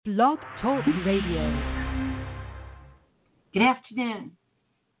Blog Talk Radio. Good afternoon.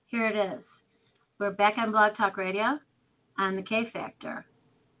 Here it is. We're back on Blog Talk Radio on the K Factor,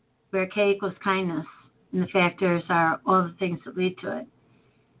 where K equals kindness, and the factors are all the things that lead to it.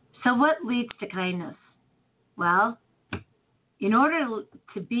 So what leads to kindness? Well, in order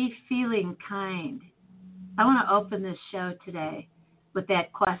to be feeling kind, I want to open this show today with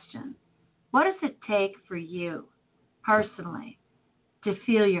that question. What does it take for you, personally, to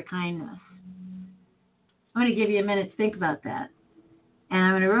feel your kindness? I'm going to give you a minute to think about that. And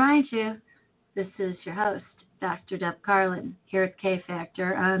I'm going to remind you, this is your host, Dr. Deb Carlin, here at K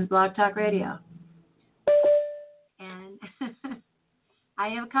Factor on Blog Talk Radio. And I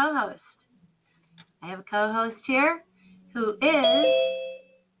have a co-host. I have a co-host here who is,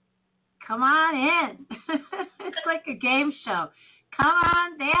 come on in. It's like a game show. Come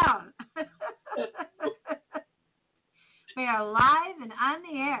on down. We are live and on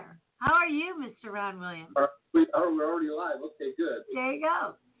the air. How are you, Mr. Ron Williams? We're already live. Okay, good. There you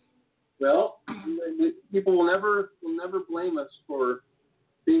go. Well, people will never blame us for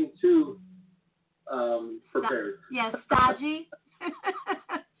being too prepared. Yeah, stodgy.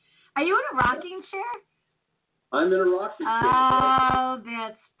 Are you in a rocking chair? I'm in a rocking chair. Oh,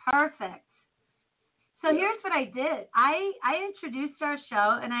 that's perfect. So here's what I did. I introduced our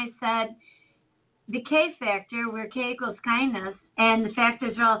show and I said, the K Factor, where K equals kindness, and the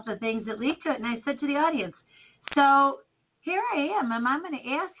factors are also things that lead to it. And I said to the audience, so here I am, and I'm going to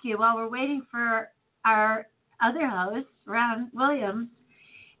ask you while we're waiting for our other host, Ron Williams,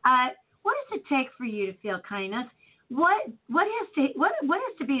 what does it take for you to feel kindness? What has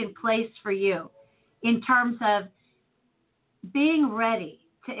to be in place for you in terms of being ready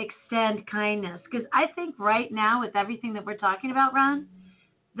to extend kindness? Because I think right now with everything that we're talking about, Ron,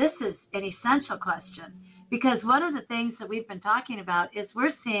 this is an essential question, because one of the things that we've been talking about is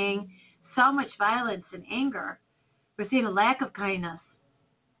we're seeing so much violence and anger. We're seeing a lack of kindness.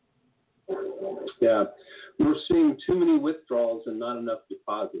 Yeah, we're seeing too many withdrawals and not enough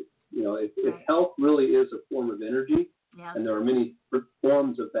deposits. You know, if health really is a form of energy, and there are many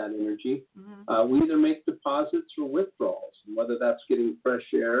forms of that energy, we either make deposits or withdrawals, and whether that's getting fresh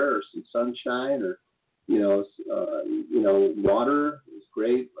air or some sunshine or water is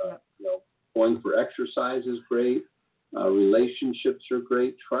great. Going for exercise is great. Relationships are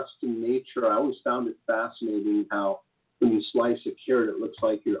great. Trust in nature. I always found it fascinating how when you slice a carrot, it looks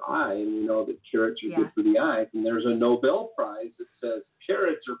like your eye, and we know that carrots are good for the eyes. And there's a Nobel Prize that says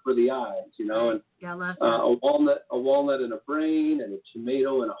carrots are for the eyes. And a walnut and a brain, and a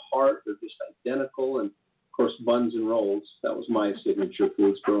tomato and a heart. They're just identical. And of course, buns and rolls. That was my signature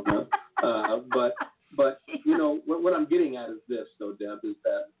foods growing up. But what I'm getting at is this, though, Deb, is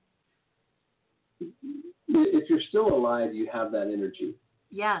that if you're still alive, you have that energy.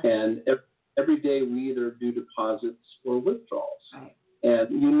 Yeah. And every day we either do deposits or withdrawals. Right.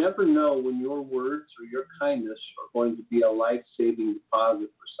 And you never know when your words or your kindness are going to be a life-saving deposit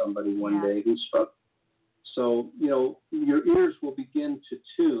for somebody one day who's struggling. So, your ears will begin to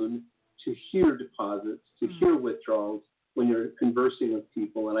tune to hear deposits, to hear withdrawals when you're conversing with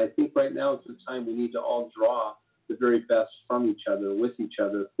people. And I think right now is the time we need to all draw the very best from each other, with each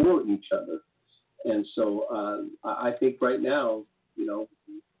other, for each other. And so I think right now,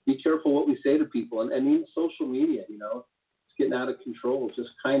 be careful what we say to people. And even social media, it's getting out of control. Just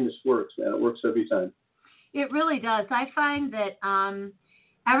kindness works, man. It works every time. It really does. I find that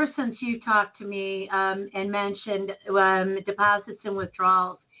ever since you talked to me and mentioned deposits and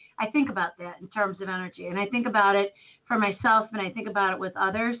withdrawals, I think about that in terms of energy. And I think about it for myself, and I think about it with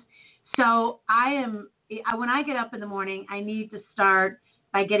others. So when I get up in the morning, I need to start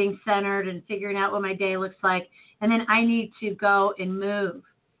by getting centered and figuring out what my day looks like. And then I need to go and move.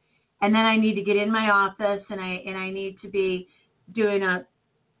 And then I need to get in my office, and I need to be doing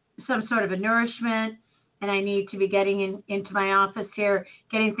some sort of a nourishment, and I need to be getting into my office here,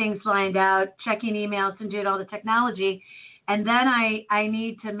 getting things lined out, checking emails, and doing all the technology. And then I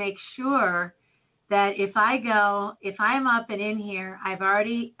need to make sure that if I'm up and in here, I've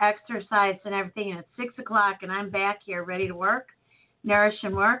already exercised and everything, and it's 6 o'clock, and I'm back here ready to work, nourish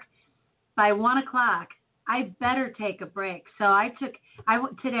and work. By 1 o'clock, I better take a break. So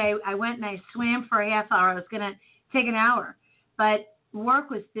today I went and I swam for a half hour. I was going to take an hour, but work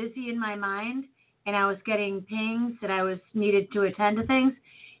was busy in my mind, and I was getting pings that I was needed to attend to things.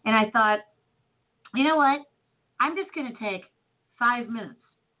 And I thought, you know what? I'm just going to take 5 minutes.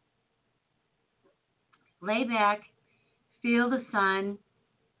 Lay back, feel the sun,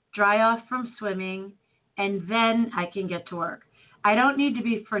 dry off from swimming, and then I can get to work. I don't need to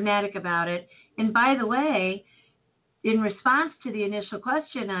be frenetic about it. And by the way, in response to the initial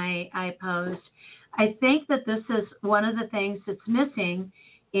question I posed, I think that this is one of the things that's missing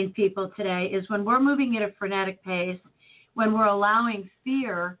in people today is when we're moving at a frenetic pace, when we're allowing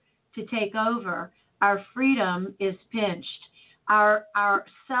fear to take over, our freedom is pinched. Our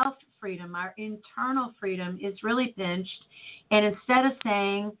self-freedom, our internal freedom is really pinched. And instead of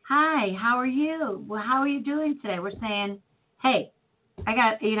saying, hi, how are you? Well, how are you doing today? We're saying, hey, I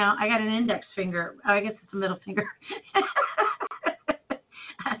got an index finger. Oh, I guess it's a middle finger.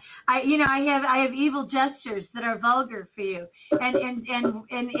 I have evil gestures that are vulgar for you, and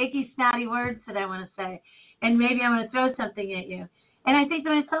icky, snotty words that I want to say, and maybe I want to throw something at you. And I think to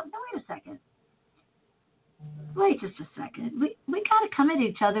myself, no, wait a second. Wait just a second. We got to come at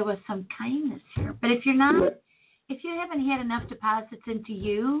each other with some kindness here. But if you're not, if you haven't had enough deposits into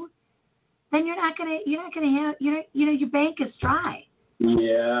you, then you're not gonna have your bank is dry.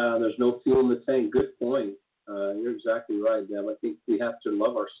 Yeah, there's no fuel in the tank. Good point. You're exactly right, Deb. I think we have to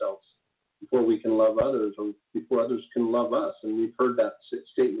love ourselves before we can love others, or before others can love us. And we've heard that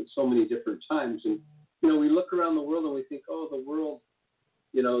statement so many different times. And we look around the world and we think, oh, the world,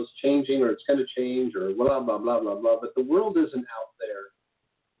 is changing, or it's going to change, or blah blah blah blah blah. But the world isn't out there,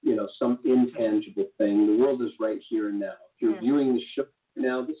 some intangible thing. The world is right here and now. If you're viewing the show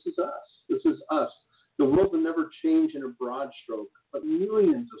now, this is us. This is us. The world will never change in a broad stroke, but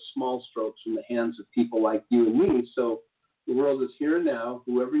millions of small strokes in the hands of people like you and me. So the world is here and now,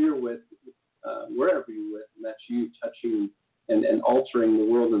 whoever you're with, wherever you're with, and that's you touching and altering the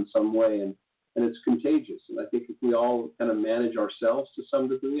world in some way. And it's contagious. And I think if we all kind of manage ourselves to some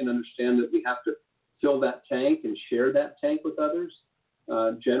degree and understand that we have to fill that tank and share that tank with others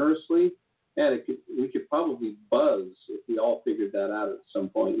generously, man, we could probably buzz if we all figured that out at some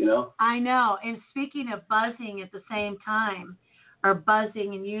point, I know. And speaking of buzzing at the same time, or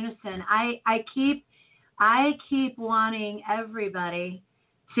buzzing in unison, I keep wanting everybody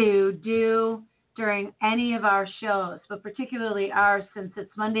to do during any of our shows, but particularly ours, since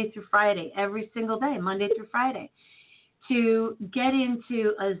it's Monday through Friday, every single day, Monday through Friday, to get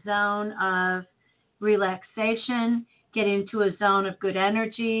into a zone of relaxation, get into a zone of good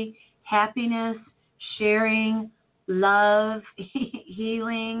energy, happiness, sharing, love,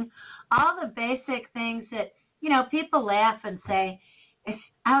 healing, all the basic things that, people laugh and say.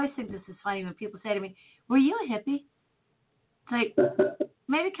 I always think this is funny when people say to me, were you a hippie? It's like,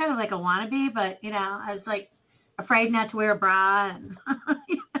 maybe kind of like a wannabe, but, I was like afraid not to wear a bra. And,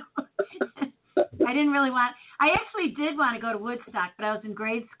 I didn't really I actually did want to go to Woodstock, but I was in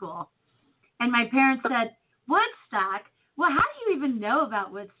grade school. And my parents said, Woodstock? Well, how do you even know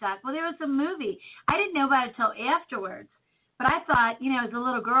about Woodstock? Well, there was a movie. I didn't know about it until afterwards. But I thought, as a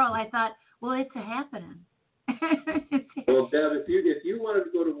little girl, I thought, well, it's a happening. Well, Deb, if you wanted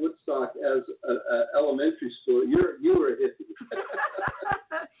to go to Woodstock as an elementary school, you were a hippie.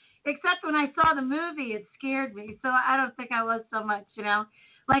 Except when I saw the movie, it scared me. So I don't think I was so much,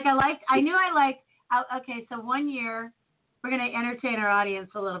 Like I liked. Okay, so one year, we're going to entertain our audience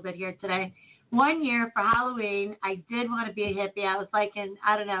a little bit here today. One year for Halloween, I did want to be a hippie. I was like in,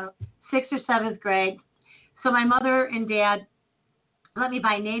 6th or 7th grade. So my mother and dad let me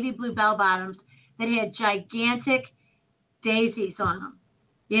buy navy blue bell bottoms that had gigantic daisies on them.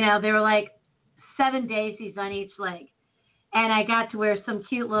 They were like 7 daisies on each leg. And I got to wear some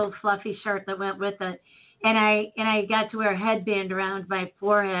cute little fluffy shirt that went with it. And I got to wear a headband around my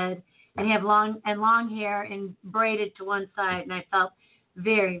forehead and have long hair and braided to one side. And I felt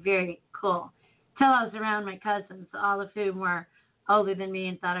very, very cool. Till I was around my cousins, all of whom were older than me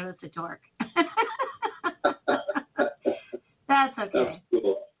and thought I was a dork. That's okay. That's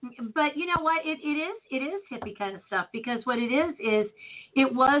cool. But you know what? It is hippie kind of stuff, because what it is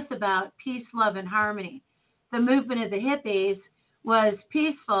it was about peace, love, and harmony. The movement of the hippies was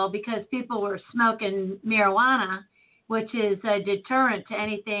peaceful because people were smoking marijuana, which is a deterrent to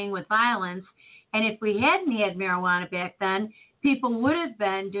anything with violence. And if we hadn't had marijuana back then, people would have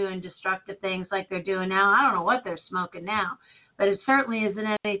been doing destructive things like they're doing now. I don't know what they're smoking now, but it certainly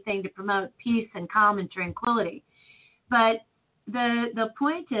isn't anything to promote peace and calm and tranquility. But the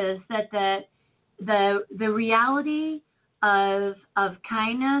point is that the reality of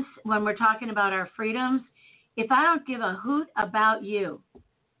kindness, when we're talking about our freedoms, if I don't give a hoot about you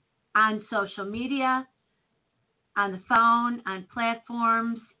on social media, on the phone, on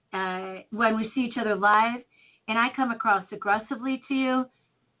platforms, when we see each other live, and I come across aggressively to you,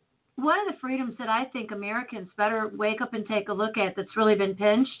 one of the freedoms that I think Americans better wake up and take a look at that's really been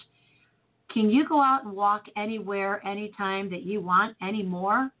pinched, can you go out and walk anywhere, anytime that you want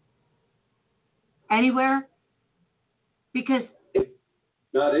anymore? Anywhere? Because...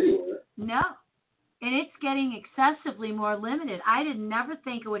 Not anywhere. No. and it's getting excessively more limited. I did never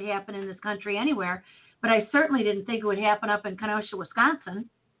think it would happen in this country anywhere, but I certainly didn't think it would happen up in Kenosha, Wisconsin.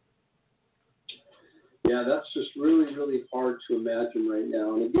 Yeah, that's just really, really hard to imagine right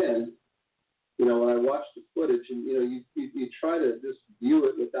now. And again, you know, when I watch the footage, and you know, you try to just view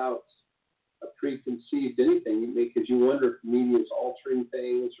it without a preconceived anything, because you wonder if the media is altering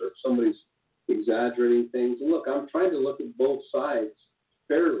things or if somebody's exaggerating things. And look, I'm trying to look at both sides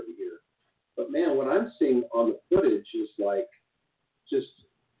fairly here. But man, what I'm seeing on the footage is like just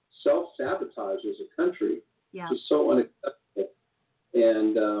self-sabotage as a country. Yeah. Just so unacceptable,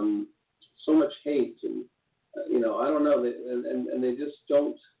 and so much hate, and you know, I don't know, and they just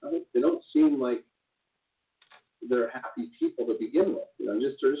don't. They don't seem like they're happy people to begin with. You know,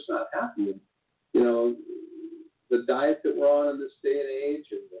 they're just not happy. And, you know, the diet that we're on in this day and age,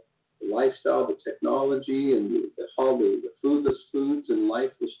 and the lifestyle, the technology, and the foodless foods and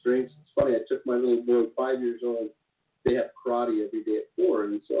lifeless drinks. It's funny. I took my little boy, 5 years old. They have karate every day at 4,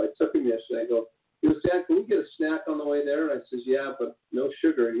 and so I took him yesterday. I go, he goes, Dad, can we get a snack on the way there? And I says, yeah, but no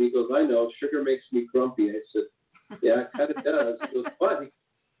sugar. And he goes, I know, sugar makes me grumpy. I said, yeah, it kind of does. He goes, but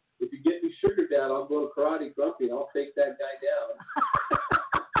if you get me sugar, Dad, I'll go to karate grumpy, and I'll take that guy down.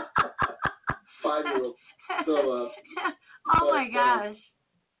 5-year-old. So, oh my gosh.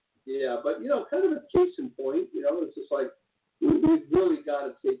 Yeah, but you know, kind of a case in point. You know, it's just like we've really got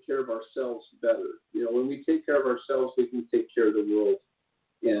to take care of ourselves better. You know, when we take care of ourselves, we can take care of the world.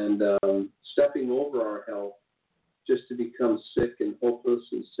 And stepping over our health just to become sick and hopeless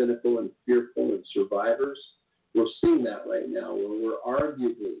and cynical and fearful and survivors, we're seeing that right now, where we're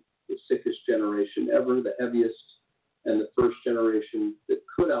arguably the sickest generation ever, the heaviest, and the first generation that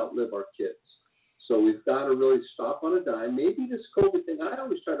could outlive our kids. So we've got to really stop on a dime. Maybe this COVID thing, I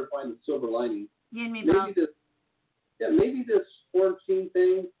always try to find the silver lining. You and me maybe both. Maybe this quarantine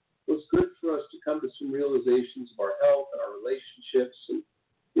thing was good for us to come to some realizations of our health and our relationships, and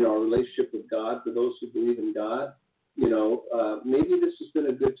you know, our relationship with God, for those who believe in God. You know, maybe this has been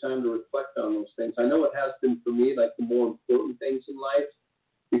a good time to reflect on those things. I know it has been for me, like the more important things in life,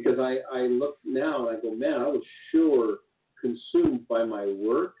 because I look now and I go, man, I was sure consumed by my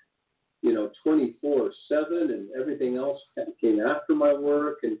work, you know, 24/7, and everything else came after my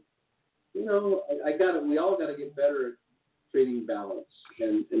work. And, you know, we all got to get better at creating balance.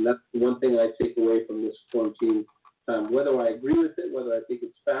 And that's the one thing I take away from this quarantine. Whether I agree with it, whether I think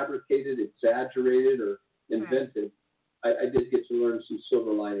it's fabricated, exaggerated, or invented, right. I did get to learn some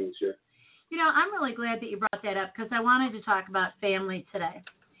silver linings here. You know, I'm really glad that you brought that up, because I wanted to talk about family today.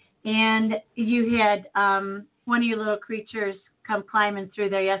 And you had one of your little creatures come climbing through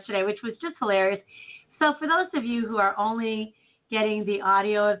there yesterday, which was just hilarious. So for those of you who are only getting the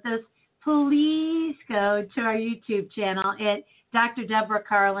audio of this, please go to our YouTube channel at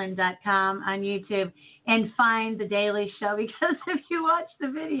drdeborahcarlin.com on YouTube and find The Daily Show, because if you watch the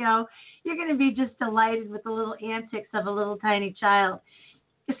video, you're going to be just delighted with the little antics of a little tiny child.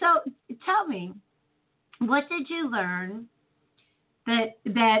 So tell me, what did you learn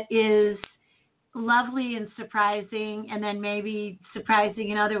that is lovely and surprising, and then maybe surprising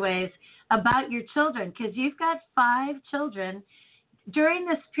in other ways, about your children? Because you've got 5 children during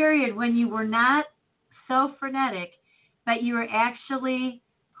this period when you were not so frenetic, but you were actually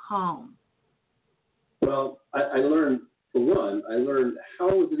home. Well, I learned, for one, how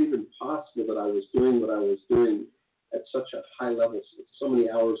was it even possible that I was doing what I was doing at such a high level, so many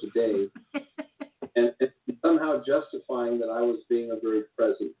hours a day, and somehow justifying that I was being a very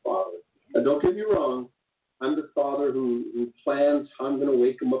present father. Now, don't get me wrong, I'm the father who plans how I'm going to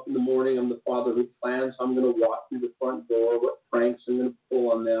wake them up in the morning. I'm the father who plans how I'm going to walk through the front door, what pranks I'm going to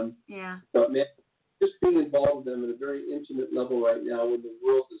pull on them. Yeah. But man, just being involved with them at a very intimate level right now, when the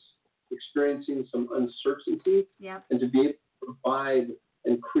world is experiencing some uncertainty, yep. and to be able to provide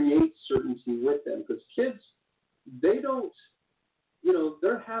and create certainty with them. Because kids, they don't, you know,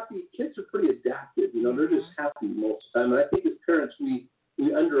 they're happy. Kids are pretty adaptive. You know, they're just happy most of the time. And I think as parents, we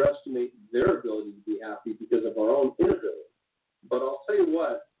underestimate their ability to be happy because of our own inability. But I'll tell you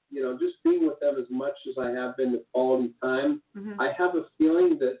what, you know, just being with them as much as I have been the quality time, I have a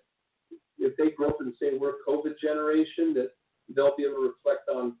feeling that if they grow up and say we're a COVID generation, that they'll be able to reflect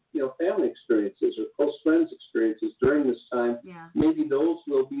on, you know, family experiences or close friends experiences during this time. Yeah. Maybe those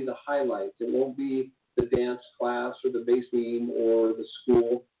will be the highlights. It won't be the dance class or the bass team or the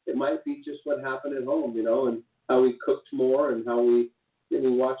school. It might be just what happened at home, you know, and how we cooked more, and how we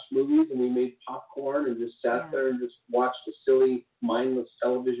watched movies, and we made popcorn and just sat there and just watched a silly, mindless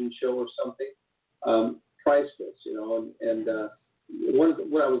television show or something. Priceless, you know, and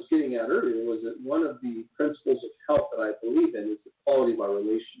what I was getting at earlier was that one of the principles of health that I believe in is the quality of our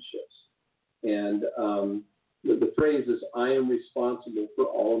relationships. And the phrase is, I am responsible for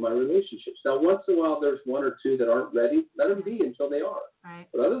all of my relationships. Now, once in a while, there's one or two that aren't ready. Let them be until they are. Right.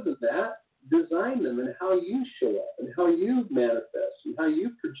 But other than that, design them and how you show up and how you manifest and how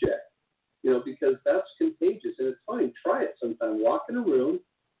you project, because that's contagious. And it's funny. Try it sometime. Walk in a room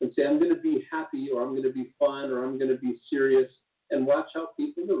and say, I'm going to be happy, or I'm going to be fun, or I'm going to be serious, and watch how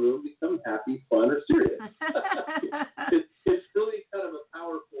people in the room become happy, fun, or serious. It's really kind of a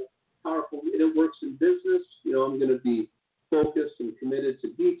powerful, and it works in business. I'm going to be focused and committed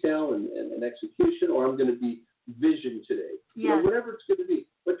to detail and execution, or I'm going to be vision today. Yeah. Whatever it's going to be.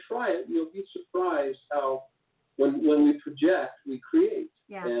 But try it, and you'll be surprised how when we project, we create.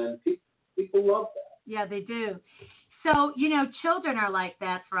 Yeah. And people love that. Yeah, they do. So, children are like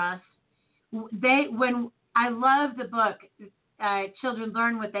that for us. I love the book, Children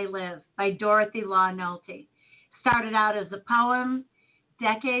Learn What They Live by Dorothy Law Nolte. Started out as a poem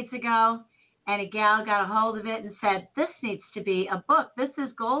decades ago, and a gal got a hold of it and said, this needs to be a book. This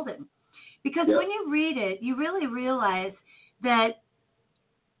is golden. Because when you read it, you really realize that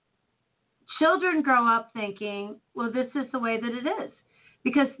children grow up thinking, well, this is the way that it is.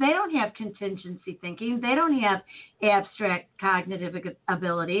 Because they don't have contingency thinking. They don't have abstract cognitive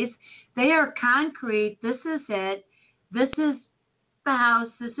abilities. They are concrete. This is it. This is the house.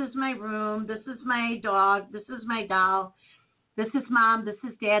 This is my room. This is my dog. This is my doll. This is mom. This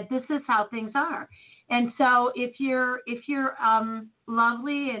is dad. This is how things are. And so if you're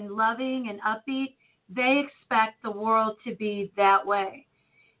lovely and loving and upbeat, they expect the world to be that way.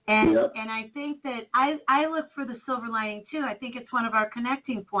 And I think that I look for the silver lining too. I think it's one of our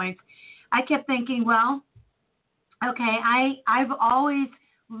connecting points. I kept thinking, well, okay, I've always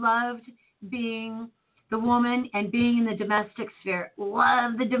loved being the woman and being in the domestic sphere.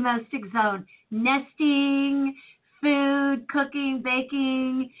 Love the domestic zone. Nesting, food, cooking,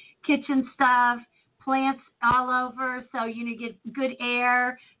 baking, kitchen stuff, plants all over, so you get good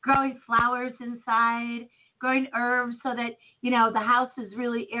air, growing flowers inside, growing herbs so that, the house is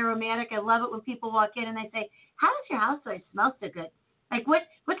really aromatic. I love it when people walk in and they say, how does your house always smell so good? Like, what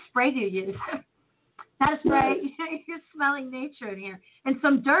spray do you use? Not a spray. You're smelling nature in here. And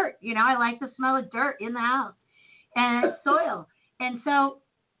some dirt. I like the smell of dirt in the house and soil. And so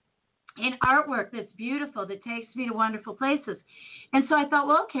in artwork that's beautiful, that takes me to wonderful places. And so I thought,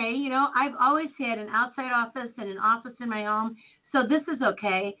 well, okay, I've always had an outside office and an office in my home, so this is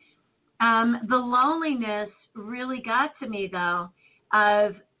okay. The loneliness really got to me, though,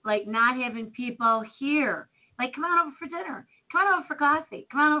 of like not having people here. Like, come on over for dinner. Come on over for coffee.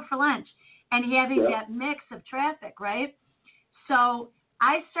 Come on over for lunch. And having that mix of traffic, right? So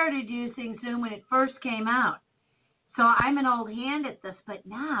I started using Zoom when it first came out. So I'm an old hand at this, but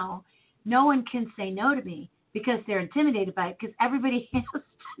now no one can say no to me because they're intimidated by it, because everybody has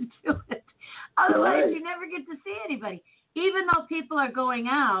to do it. Otherwise, you never get to see anybody. Even though people are going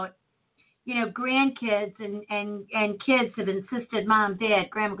out, grandkids and kids have insisted, Mom, Dad,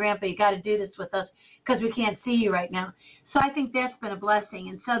 Grandma, Grandpa, you got to do this with us because we can't see you right now. So I think that's been a blessing.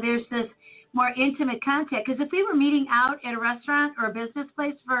 And so there's this more intimate contact, because if we were meeting out at a restaurant or a business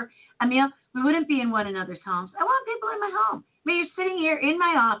place for a meal, we wouldn't be in one another's homes. I want people in my home. I mean, you're sitting here in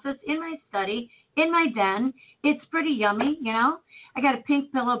my office, in my study, in my den. It's pretty yummy, I got a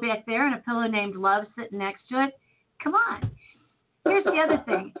pink pillow back there and a pillow named Love sitting next to it. Come on. Here's the other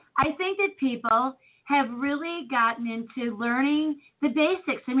thing. I think that people have really gotten into learning the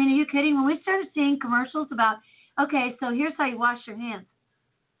basics. I mean, are you kidding? When we started seeing commercials about, okay, so here's how you wash your hands.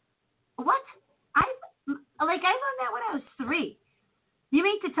 What? I learned that when I was 3. You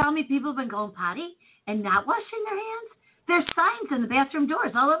mean to tell me people have been going potty and not washing their hands? There's signs in the bathroom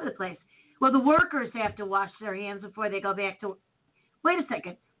doors all over the place. Well, the workers have to wash their hands before they go back to. Wait a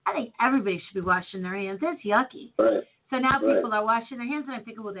second. I think everybody should be washing their hands. That's yucky. Right. So now people are washing their hands, and I'm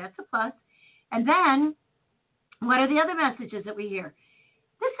thinking, well, that's a plus. And then, what are the other messages that we hear?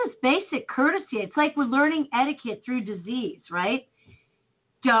 This is basic courtesy. It's like we're learning etiquette through disease, right?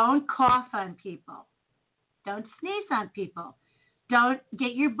 Don't cough on people. Don't sneeze on people. Don't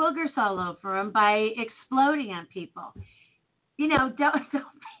get your boogers all over them by exploding on people. Don't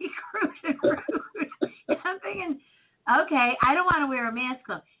be crude and rude. I'm thinking, okay, I don't want to wear a mask.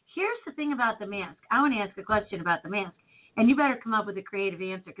 Here's the thing about the mask. I want to ask a question about the mask, and you better come up with a creative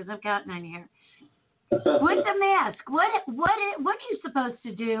answer because I'm counting on you here. With the mask, what are you supposed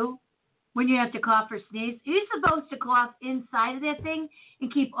to do when you have to cough or sneeze? Are you supposed to cough inside of that thing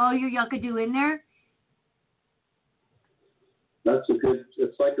and keep all your yuckadoo in there?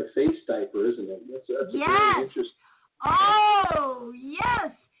 It's like a face diaper, isn't it? That's yes. Very interesting. Oh,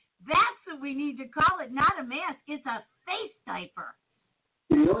 yes. That's what we need to call it. Not a mask. It's a face diaper.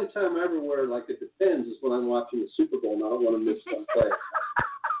 The only time I ever wear, like, it depends, is when I'm watching the Super Bowl and I don't want to miss some play.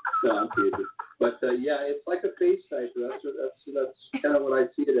 No, I'm teasing. But, yeah, it's like a face diaper. That's kind of what I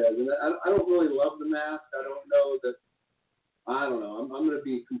see it as. And I don't really love the mask. I don't know that, I don't know. I'm going to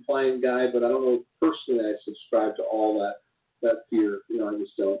be a compliant guy, but I don't know personally I subscribe to all that fear. You know, I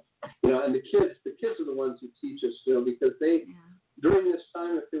just don't. You know, and the kids are the ones who teach us, you know, because they, during this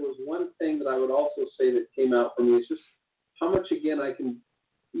time, if there was one thing that I would also say that came out for me, it's just how much, again, I can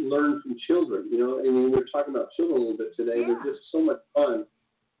learn from children. You know, I mean, we were talking about children a little bit today. Yeah. They're just so much fun.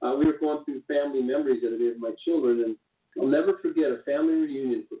 We were going through family memories the other day with my children, and I'll never forget a family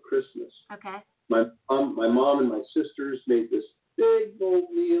reunion for Christmas. Okay. My mom and my sisters made this big old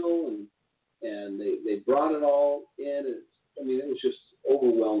meal, and they brought it all in. And I mean, it was just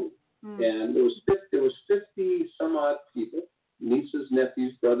overwhelming. And there was 50 some odd people: nieces,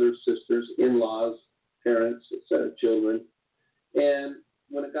 nephews, brothers, sisters, in-laws, parents, etc., children. And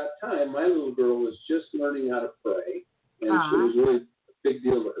when it got time, my little girl was just learning how to pray, and it was really a big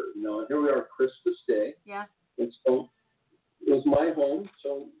deal to her. You know, and here we are, Christmas Day. Yeah. And so it was my home,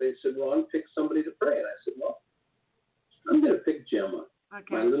 so they said, Ron, pick somebody to pray. And I said, well, I'm going to pick Gemma,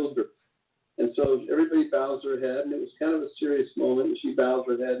 my little girl. And so everybody bows their head, and it was kind of a serious moment. And she bows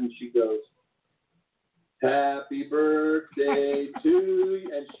her head, and she goes, "Happy birthday to you."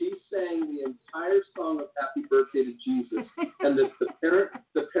 And she sang the entire song of Happy Birthday to Jesus. And the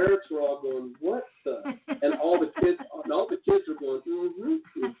parents were all going, "What the?" And all the kids were going, mm-hmm.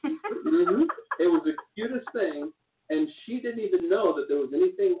 It was the cutest thing. And she didn't even know that there was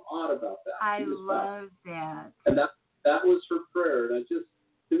anything odd about that. I love that. And that was her prayer. And to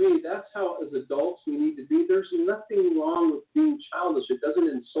me, that's how, as adults, we need to be. There's nothing wrong with being childish. It doesn't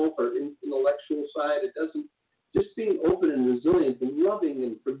insult our intellectual side. It doesn't. Just being open and resilient and loving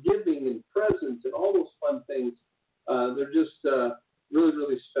and forgiving and present and all those fun things, they're just really,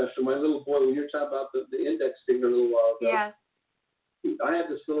 really special. My little boy, when you're talking about the index finger a little while ago, I have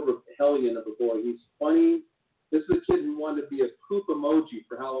this little hellion of a boy. He's funny. This is a kid who wanted to be a poop emoji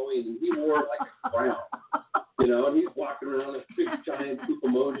for Halloween, and he wore it like a crown. You know, and he's walking around a big giant poop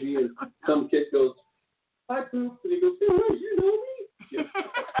emoji, and some kid goes, "Hi, poop," and he goes, "Hey, you know me?" You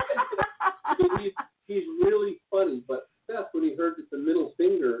know? He's really funny, but Seth, when he heard that the middle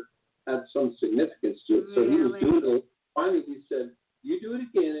finger had some significance to it, so he was doing it. Finally, he said, "You do it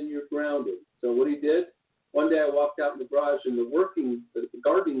again, and you're grounded." So what he did, one day I walked out in the garage, and the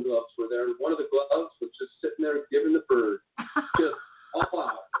gardening gloves were there, and one of the gloves was just sitting there giving the bird, just all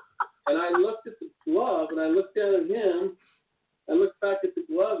out. And I looked at the glove, and I looked down at him. I looked back at the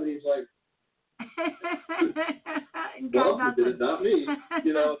glove, and he's like, "Well, you did it, not me."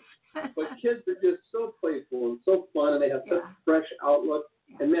 You know. But kids are just so playful and so fun, and they have such a fresh outlook.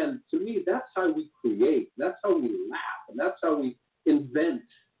 And man, to me, that's how we create. That's how we laugh, and that's how we invent.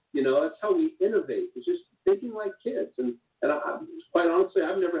 You know, that's how we innovate. It's just thinking like kids. And I, quite honestly,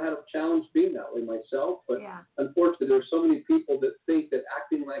 I've never had a challenge being that way myself. But unfortunately, there are so many people that think that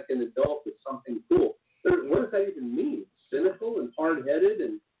acting like an adult is something cool. What does that even mean? Cynical and hard-headed,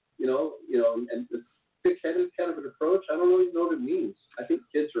 and and thick-headed kind of an approach. I don't really know what it means. I think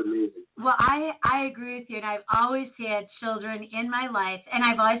kids are amazing. Well, I agree with you, and I've always had children in my life, and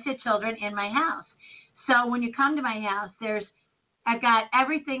I've always had children in my house. So when you come to my house, I've got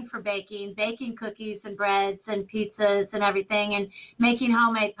everything for baking cookies and breads and pizzas and everything, and making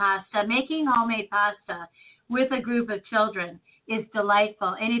homemade pasta. Making homemade pasta with a group of children is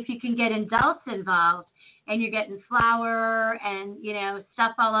delightful. And if you can get adults involved, and you're getting flour and,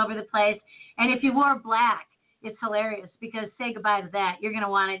 stuff all over the place. And if you wore black, it's hilarious, because say goodbye to that. You're going to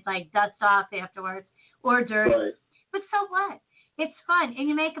want it like dust off afterwards or dirty. Right. But so what? It's fun, and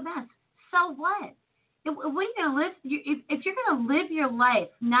you make a mess. So what? What are you going to live? If you're going to live your life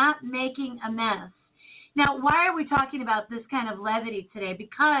not making a mess. Now, why are we talking about this kind of levity today?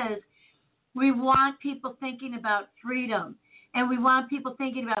 Because we want people thinking about freedom, and we want people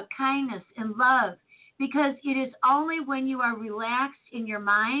thinking about kindness and love. Because it is only when you are relaxed in your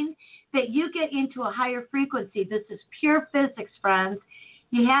mind that you get into a higher frequency. This is pure physics, friends.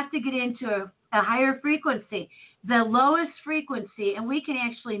 You have to get into a higher frequency. The lowest frequency, and we can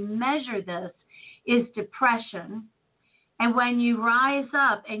actually measure this, is depression. And when you rise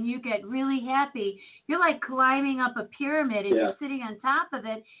up and you get really happy, you're like climbing up a pyramid, and you're sitting on top of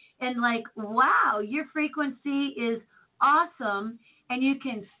it, and like, wow, your frequency is awesome. And you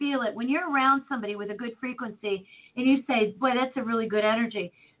can feel it when you're around somebody with a good frequency, and you say, boy, that's a really good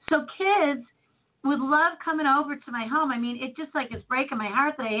energy. So kids would love coming over to my home. I mean, it just like it's breaking my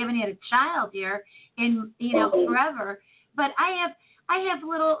heart that I haven't had a child here in, forever. But I have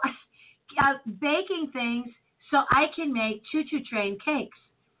little baking things so I can make choo-choo train cakes.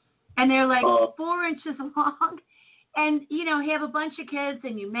 And they're like 4 inches long. And, you know, have a bunch of kids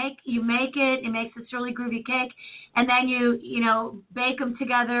and you make it. It makes this really groovy cake. And then you know, bake them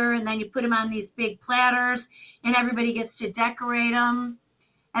together and then you put them on these big platters and everybody gets to decorate them.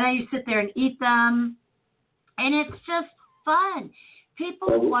 And then you sit there and eat them. And it's just fun.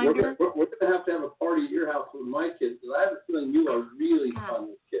 People wonder. We're going to have a party at your house with my kids because I have a feeling you are really fun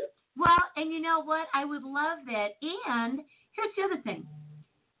with kids. Well, and you know what? I would love that. And here's the other thing.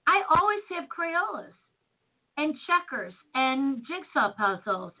 I always have Crayolas and checkers and jigsaw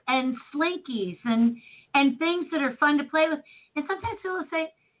puzzles and slinkies and things that are fun to play with. And sometimes people will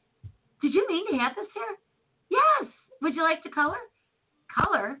say, did you mean to have this here? Yes. Would you like to color?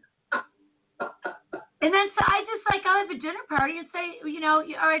 Color? And then so I just I'll have a dinner party and say, you know,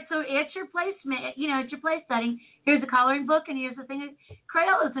 all right, so at your place, you know, at your place setting, here's a coloring book and here's a thing of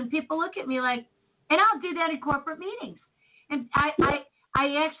Crayolas. And people look at me like, and I'll do that in corporate meetings. And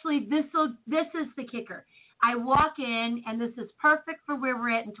I actually, this is the kicker. I walk in, and this is perfect for where we're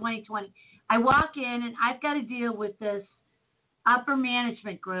at in 2020. I walk in, and I've got to deal with this upper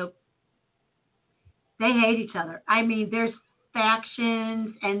management group. They hate each other. I mean, there's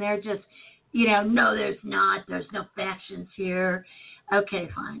factions, and they're just, you know, no, there's not. There's no factions here. Okay,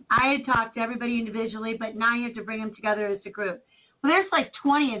 fine. I had talked to everybody individually, but now you have to bring them together as a group. Well, there's like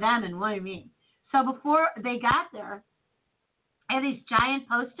 20 of them and one of me. So before they got there, I had these giant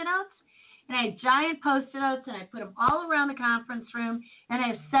Post-it notes. And I had giant Post-it notes, and I put them all around the conference room, and I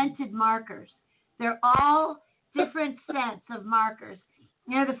have scented markers. They're all different scents of markers.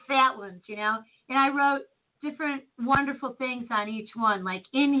 They're the fat ones, you know. And I wrote different wonderful things on each one, like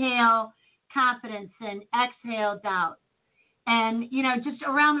inhale confidence and exhale doubt. And, you know, just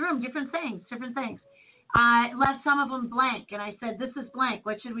around the room, different things. I left some of them blank, and I said, this is blank.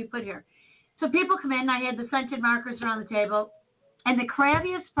 What should we put here? So people come in, and I had the scented markers around the table. And the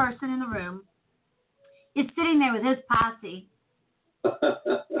crabbiest person in the room is sitting there with his posse.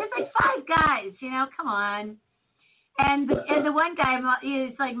 There's like 5 guys, you know, come on. And the one guy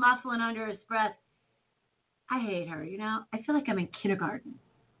is like muffling under his breath. I hate her, you know. I feel like I'm in kindergarten.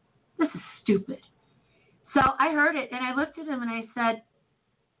 This is stupid. So I heard it, and I looked at him, and I said,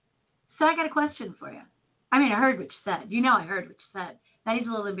 so I got a question for you. I mean, I heard what you said. You know I heard what you said. Now he's a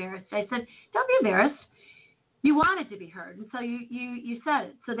little embarrassed. I said, don't be embarrassed. You wanted to be heard, and so you said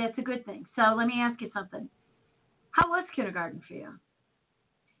it, so that's a good thing. So let me ask you something. How was kindergarten for you?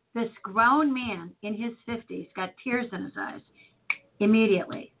 This grown man in his 50s got tears in his eyes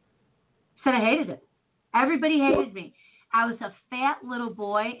immediately. Said I hated it. Everybody hated me. I was a fat little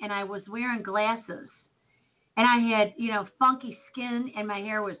boy, and I was wearing glasses. And I had, you know, funky skin, and my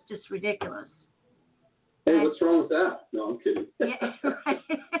hair was just ridiculous. Hey, what's wrong with that? No, I'm kidding. Yeah, right.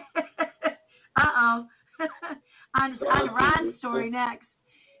 Uh-oh. on Ron's story next.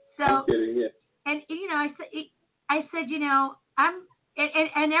 So, I'm kidding, yeah. And you know, I said, you know,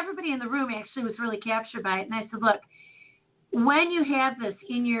 and everybody in the room actually was really captured by it. And I said, look, when you have this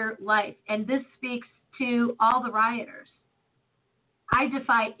in your life, and this speaks to all the rioters, I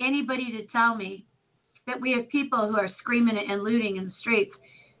defy anybody to tell me that we have people who are screaming and looting in the streets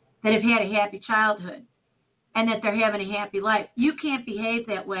that have had a happy childhood and that they're having a happy life. You can't behave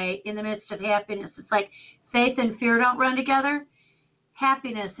that way in the midst of happiness. It's like faith and fear don't run together.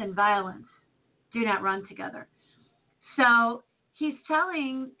 Happiness and violence do not run together. So he's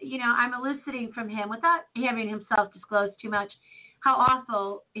telling, you know, I'm eliciting from him, without having himself disclose too much, how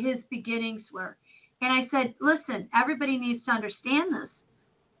awful his beginnings were. And I said, listen, everybody needs to understand this.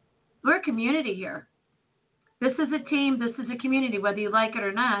 We're a community here. This is a team. This is a community, whether you like it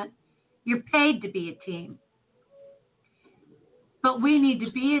or not. You're paid to be a team. But we need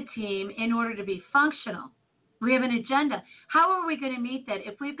to be a team in order to be functional. We have an agenda. How are we going to meet that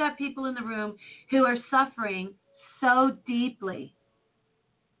if we've got people in the room who are suffering so deeply?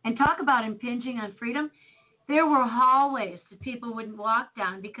 And talk about impinging on freedom. There were hallways that people wouldn't walk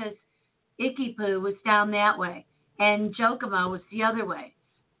down because Icky Poo was down that way and Jokomo was the other way.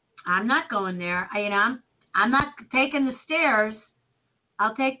 I'm not going there. I'm not taking the stairs.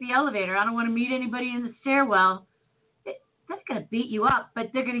 I'll take the elevator. I don't want to meet anybody in the stairwell. That's going to beat you up, but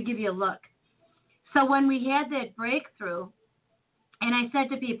they're going to give you a look. So when we had that breakthrough, and I said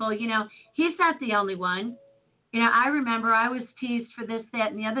to people, you know, he's not the only one. You know, I remember I was teased for this,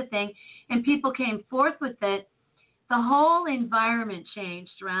 that, and the other thing, and people came forth with it. The whole environment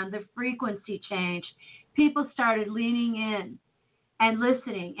changed around, the frequency changed. People started leaning in and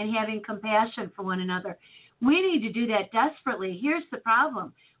listening and having compassion for one another. We need to do that desperately. Here's the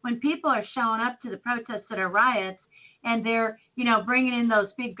problem. When people are showing up to the protests that are riots, and they're, you know, bringing in those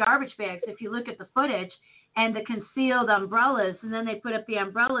big garbage bags. If you look at the footage, and the concealed umbrellas, and then they put up the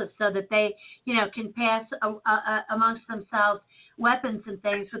umbrellas so that they, can pass amongst themselves weapons and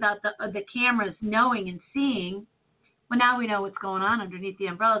things without the cameras knowing and seeing. Well, now we know what's going on underneath the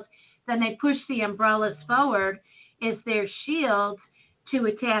umbrellas. Then they push the umbrellas forward as their shields to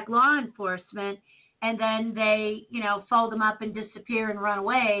attack law enforcement, and then they, fold them up and disappear and run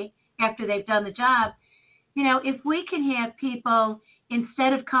away after they've done the job. If we can have people,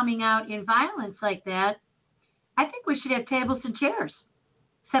 instead of coming out in violence like that, I think we should have tables and chairs,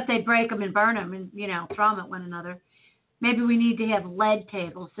 except they break them and burn them and, throw them at one another. Maybe we need to have lead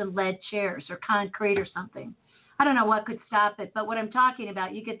tables and lead chairs or concrete or something. I don't know what could stop it, but what I'm talking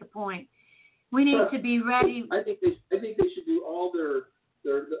about, you get the point. We need to be ready. I think they should do all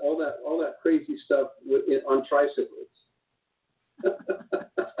all that crazy stuff on tricycles.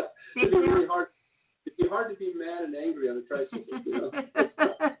 It'd be hard to be mad and angry on a tricycle.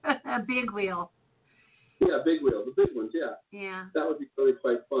 A big wheel. Yeah, big wheel, the big ones. Yeah. Yeah. That would be really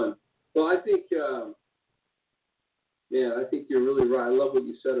quite fun. Well, I think, I think you're really right. I love what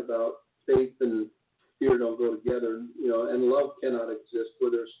you said about faith and fear don't go together, and love cannot exist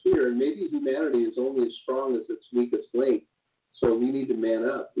where there's fear. And maybe humanity is only as strong as its weakest link. So we need to man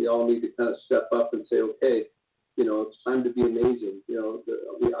up. We all need to kind of step up and say, okay, it's time to be amazing.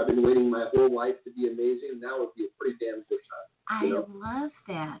 I've been waiting my whole life to be amazing. Now would be a pretty damn good time. I love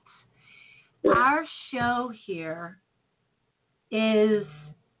that. Yeah. Our show here is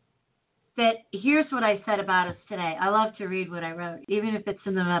that here's what I said about us today. I love to read what I wrote, even if it's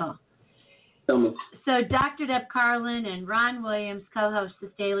in the middle. So Dr. Deb Carlin and Ron Williams co-host this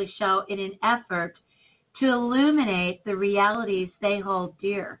daily show in an effort to illuminate the realities they hold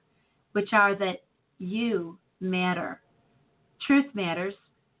dear, which are that you matter. Truth matters.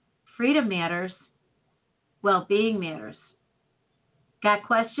 Freedom matters. Well-being matters. Got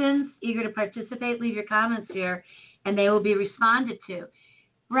questions? Eager to participate? Leave your comments here, and they will be responded to.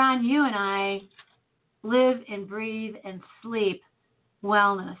 Ron, you and I live and breathe and sleep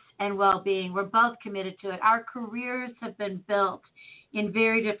wellness and well-being. We're both committed to it. Our careers have been built in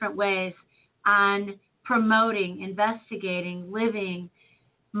very different ways on promoting, investigating, living,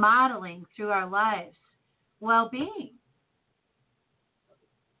 modeling through our lives well-being.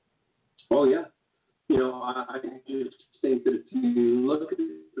 Oh, yeah. I just think that if you look at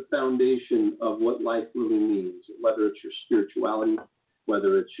the foundation of what life really means, whether it's your spirituality,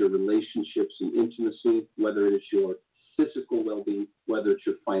 whether it's your relationships and intimacy, whether it's your physical well-being, whether it's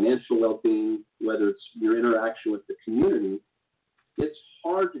your financial well-being, whether it's your interaction with the community, it's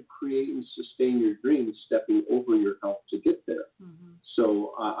hard to create and sustain your dreams stepping over your health to get there. Mm-hmm.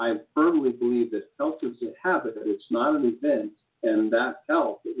 So I firmly believe that health is a habit. It's not an event. And that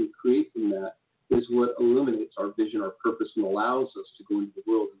health that we create from that is what illuminates our vision, our purpose, and allows us to go into the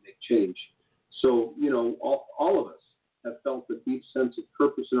world and make change. So, all of us have felt a deep sense of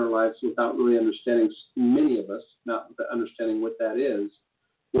purpose in our lives without really understanding, many of us, not understanding what that is.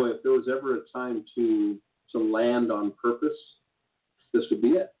 Boy, if there was ever a time to land on purpose, this would be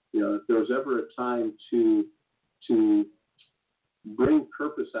it. If there was ever a time to bring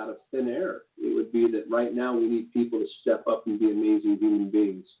purpose out of thin air, it would be that right now we need people to step up and be amazing human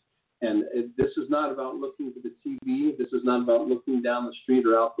beings. And this is not about looking to the TV. This is not about looking down the street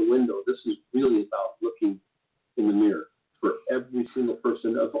or out the window. This is really about looking in the mirror for every single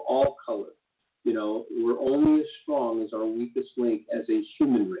person of all colors. We're only as strong as our weakest link as a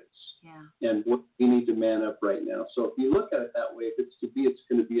human race. Yeah. And we need to man up right now. So if you look at it that way, if it's to be, it's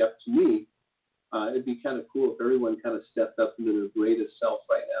going to be up to me. It'd be kind of cool if everyone kind of stepped up into their greatest self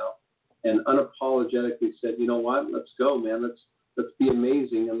right now and unapologetically said, you know what, let's go, man. Let's be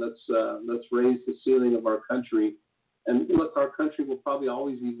amazing, and let's raise the ceiling of our country. And look, our country will probably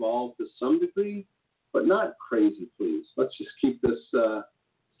always evolve to some degree, but not crazy, please. Let's just keep this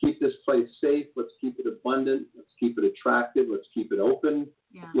place safe. Let's keep it abundant. Let's keep it attractive. Let's keep it open.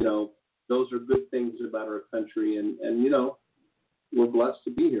 Yeah. Those are good things about our country, and we're blessed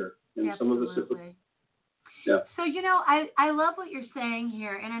to be here. And Absolutely. Some of us yeah. So, I love what you're saying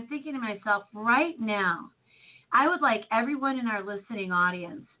here, and I'm thinking to myself right now, I would like everyone in our listening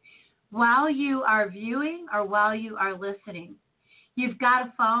audience, while you are viewing or while you are listening, you've got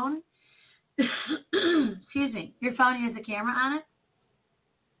a phone. Excuse me. Your phone has a camera on it.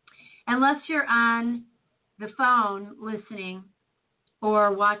 Unless you're on the phone listening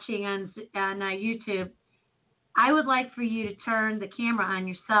or watching on YouTube, I would like for you to turn the camera on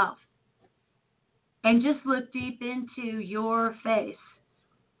yourself and just look deep into your face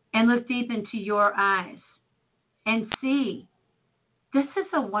and look deep into your eyes and see, this is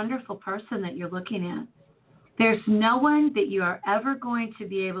a wonderful person that you're looking at. There's no one that you are ever going to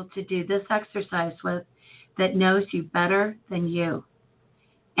be able to do this exercise with that knows you better than you.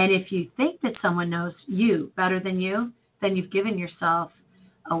 And if you think that someone knows you better than you, then you've given yourself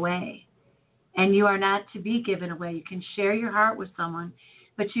away. And you are not to be given away. You can share your heart with someone,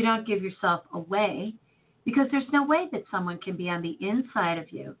 but you don't give yourself away, because there's no way that someone can be on the inside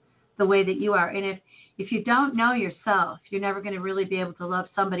of you the way that you are. And if you don't know yourself, you're never going to really be able to love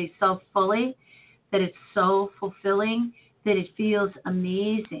somebody so fully that it's so fulfilling that it feels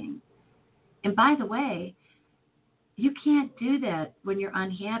amazing. And by the way, you can't do that when you're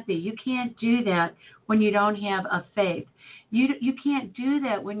unhappy. You can't do that when you don't have a faith. You can't do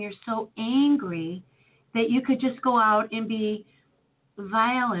that when you're so angry that you could just go out and be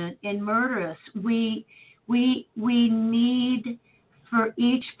violent and murderous. We need for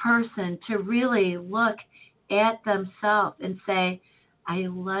each person to really look at themselves and say, I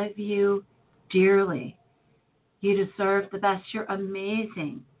love you dearly. You deserve the best. You're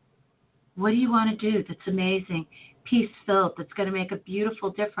amazing. What do you want to do that's amazing, peace-filled, that's going to make a beautiful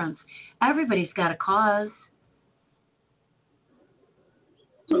difference? Everybody's got a cause.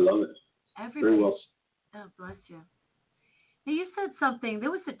 I love it. Everybody. Very well. Oh, bless you. Now, you said something.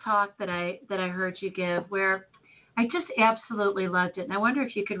 There was a talk that I heard you give where I just absolutely loved it, and I wonder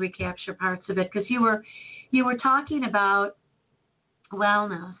if you could recapture parts of it, because you were talking about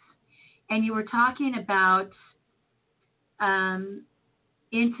wellness, and you were talking about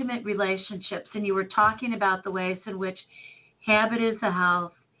intimate relationships, and you were talking about the ways in which habit is a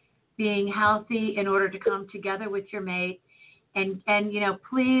health, being healthy in order to come together with your mate, and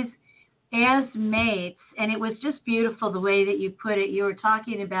please, as mates, and it was just beautiful the way that you put it. You were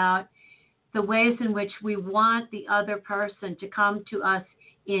talking about the ways in which we want the other person to come to us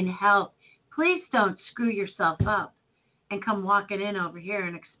in health. Please don't screw yourself up and come walking in over here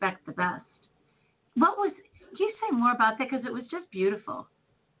and expect the best. Can you say more about that? Because it was just beautiful.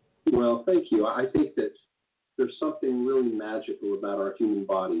 Well, thank you. I think that there's something really magical about our human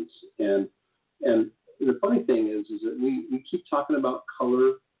bodies. And the funny thing is that we keep talking about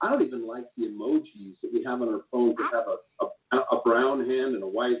color. I don't even like the emojis that we have on our phones that have a brown hand and a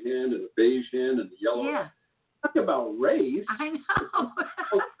white hand and a beige hand and a yellow hand. Talk about race. I know.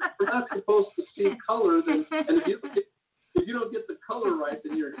 We're not supposed to see color. And if you don't get the color right,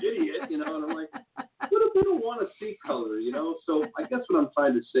 then you're an idiot, And I'm like, what if we don't want to see color, So I guess what I'm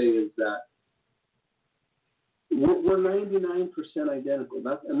trying to say is that we're 99% identical.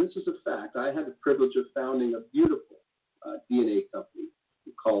 And this is a fact. I had the privilege of founding a beautiful DNA company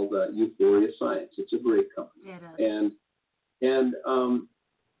called Euphoria Science. It's a great company. Yeah, and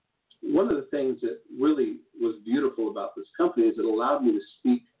one of the things that really was beautiful about this company is it allowed me to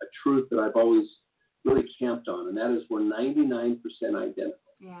speak a truth that I've always really camped on, and that is we're 99% identical.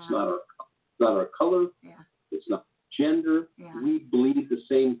 Yeah. It's not our color. Yeah. It's not gender. Yeah. We bleed the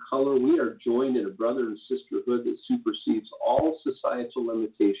same color. We are joined in a brother and sisterhood that supersedes all societal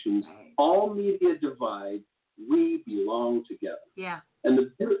limitations, right. All media divide. We belong together. Yeah. And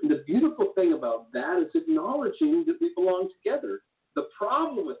the beautiful thing about that is acknowledging that we belong together. The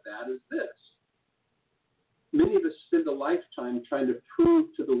problem with that is this. Many of us spend a lifetime trying to prove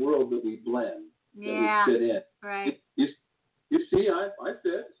to the world that we blend, yeah. that we fit in. Right. You see, I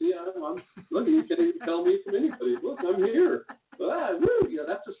fit. See, I'm look, you can't even tell me from anybody. Look, I'm here.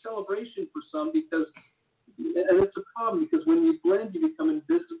 That's a celebration for some and it's a problem because when you blend, you become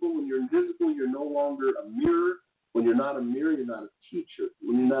invisible. When you're invisible, you're no longer a mirror. When you're not a mirror, you're not a teacher.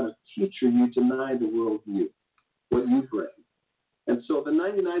 When you're not a teacher, you deny the worldview, what you bring. And so the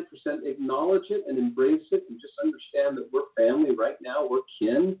 99% acknowledge it and embrace it and just understand that we're family right now, we're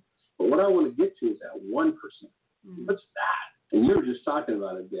kin. But what I want to get to is that 1%. Mm-hmm. What's that? And you were just talking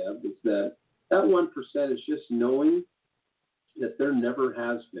about it, Deb, is that 1% is just knowing that there never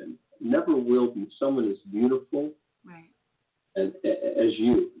has been, never will be someone as beautiful right. and as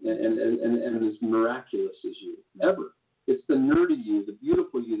you and as miraculous as you, ever. It's the nerdy you, the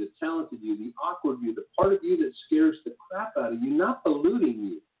beautiful you, the talented you, the awkward you, the part of you that scares the crap out of you, not the looting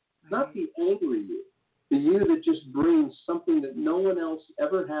you, right. Not the angry you, the you that just brings something that no one else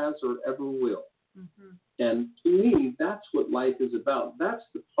ever has or ever will. Mm-hmm. And to me, that's what life is about. That's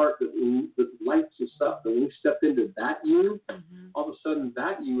the part that lights us up. And when we step into that you, mm-hmm. all of a sudden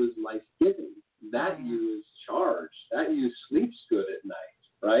that you is life-giving. That right. you is charged. That you sleeps good at night,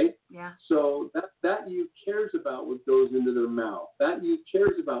 right? Yeah. So that you cares about what goes into their mouth. That you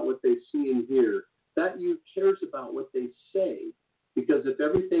cares about what they see and hear. That you cares about what they say. Because if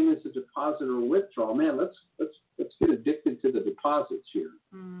everything is a deposit or a withdrawal, man, let's get addicted to the deposits here.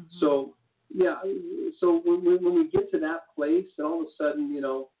 Mm-hmm. So when we get to that place, and all of a sudden,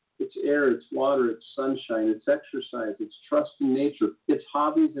 It's air, it's water, it's sunshine, it's exercise, it's trust in nature, it's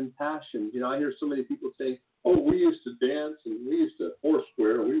hobbies and passions. I hear so many people say, oh, we used to dance and we used to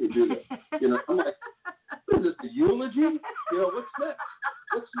foursquare and we would do that. I'm like, is this a eulogy? What's next?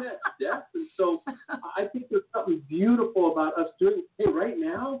 What's next? Death? And so I think there's something beautiful about us doing, hey, right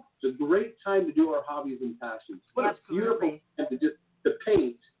now, it's a great time to do our hobbies and passions. What a beautiful time to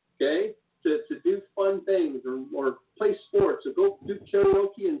paint, okay? To do fun things or play sports or go do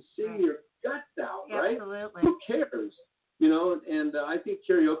karaoke and sing your guts out, right? Absolutely. Who cares? And I think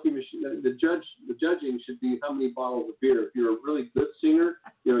karaoke machine, the judging should be how many bottles of beer. If you're a really good singer,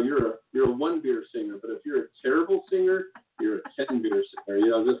 you're a 1 beer singer. But if you're a terrible singer, you're a 10 beer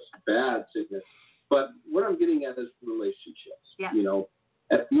singer. Just bad singer. But what I'm getting at is relationships. Yeah.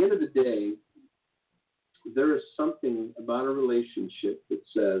 At the end of the day, there is something about a relationship that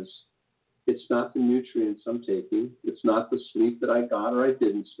says, it's not the nutrients I'm taking. It's not the sleep that I got or I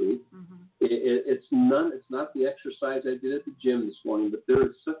didn't sleep. Mm-hmm. It's not the exercise I did at the gym this morning, but there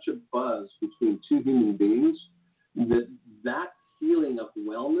is such a buzz between two human beings that feeling of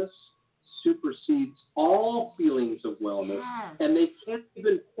wellness supersedes all feelings of wellness. Yes. And they can't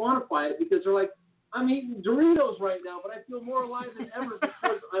even quantify it because they're like, I'm eating Doritos right now, but I feel more alive than ever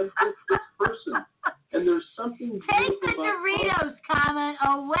because I'm with this person. And there's something Take the Doritos comment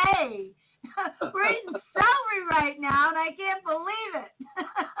away. We're eating celery right now, and I can't believe it.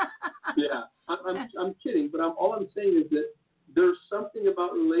 Yeah, I'm kidding, but all I'm saying is that there's something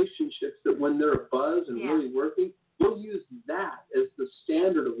about relationships that when they're a buzz and really working, we'll use that as the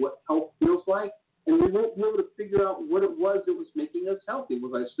standard of what health feels like, and we won't be able to figure out what it was that was making us healthy.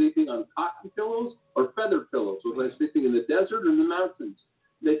 Was I sleeping on cotton pillows or feather pillows? Was I sleeping in the desert or in the mountains?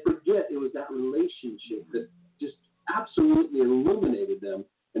 They forget it was that relationship that just absolutely illuminated them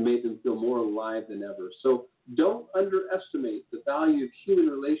and made them feel more alive than ever. So don't underestimate the value of human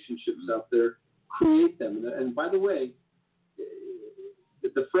relationships out there. Create them. And by the way,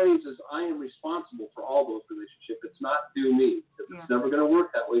 the phrase is, I am responsible for all those relationships. It's not do me. It's never going to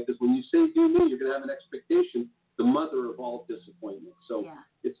work that way, because when you say do me, you're going to have an expectation, the mother of all disappointment. So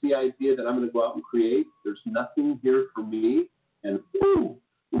it's the idea that I'm going to go out and create. There's nothing here for me. And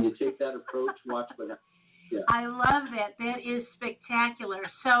when you take that approach, watch what happens. Yeah. I love that. That is spectacular.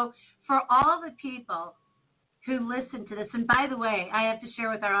 So for all the people who listen to this, and by the way, I have to share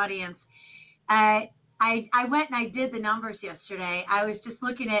with our audience, I went and I did the numbers yesterday. I was just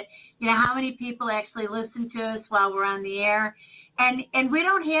looking at, how many people actually listen to us while we're on the air. And we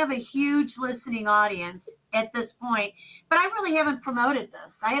don't have a huge listening audience at this point, but I really haven't promoted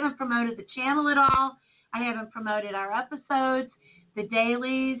this. I haven't promoted the channel at all. I haven't promoted our episodes, the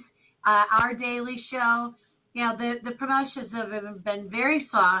dailies, our daily show. The promotions have been very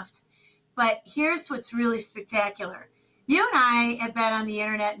soft, but here's what's really spectacular. You and I have been on the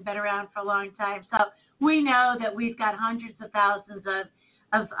internet and been around for a long time, so we know that we've got hundreds of thousands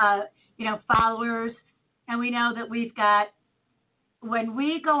of followers, and we know that we've got, when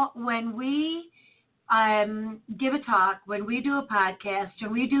we give a talk, when we do a podcast,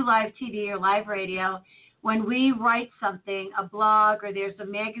 when we do live TV or live radio, when we write something, a blog, or there's a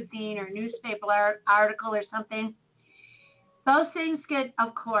magazine or newspaper article or something, those things get,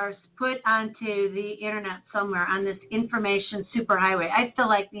 of course, put onto the internet somewhere on this information superhighway. I still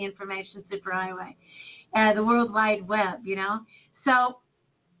like the information superhighway, the World Wide Web, So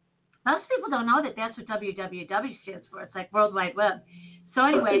most people don't know that that's what WWW stands for. It's like World Wide Web. So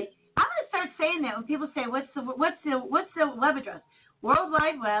anyway, I'm going to start saying that when people say, what's the web address? World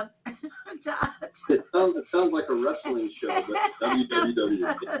Wide Web. It sounds like a wrestling show, but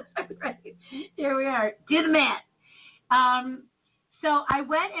WWW. Right. Here we are. Do the math. So I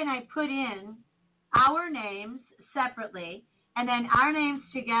went and I put in our names separately and then our names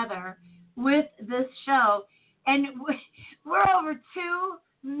together with this show, and we're over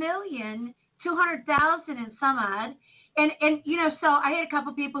 2,200,000 and some odd. And so I had a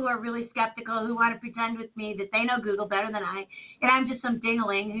couple people who are really skeptical, who want to pretend with me that they know Google better than I, and I'm just some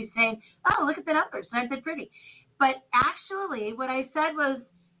ding-a-ling who's saying, oh, look at the numbers, aren't they pretty? But actually what I said was,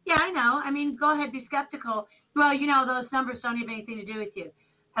 yeah, I know. I mean, go ahead, be skeptical. Well, those numbers don't have anything to do with you.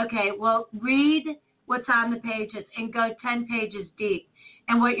 Okay, well, read what's on the pages and go 10 pages deep.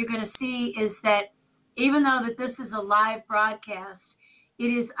 And what you're going to see is that even though that this is a live broadcast, it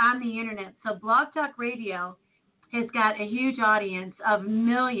is on the internet. So Blog Talk Radio has got a huge audience of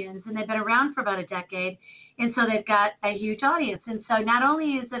millions, and they've been around for about a decade, and so they've got a huge audience. And so not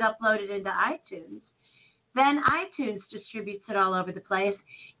only is it uploaded into iTunes, then iTunes distributes it all over the place,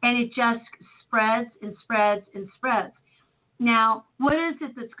 and it just spreads and spreads and spreads. Now, what is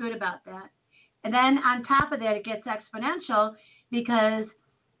it that's good about that? And then on top of that, it gets exponential, because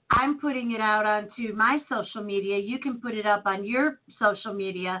I'm putting it out onto my social media. You can put it up on your social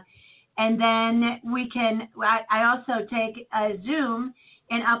media. And then we can, I also take a Zoom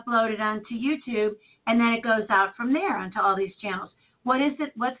and upload it onto YouTube, and then it goes out from there onto all these channels. What is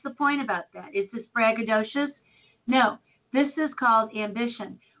it? What's the point about that? Is this braggadocious? No, this is called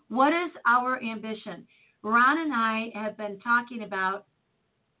ambition. What is our ambition? Ron and I have been talking about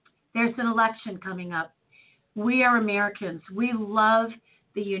there's an election coming up. We are Americans. We love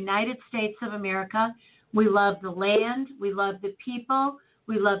the United States of America. We love the land. We love the people.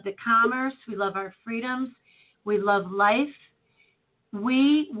 We love the commerce. We love our freedoms. We love life.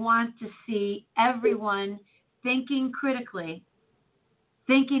 We want to see everyone thinking critically,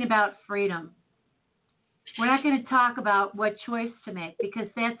 thinking about freedom. We're not going to talk about what choice to make because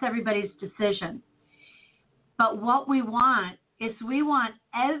that's everybody's decision. But what we want is we want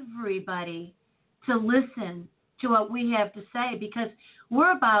everybody to listen to what we have to say because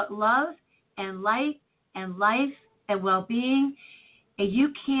we're about love and light and life and well-being, and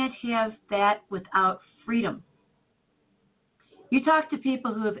you can't have that without freedom. You talk to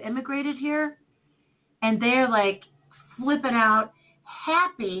people who have immigrated here, and they're like flipping out,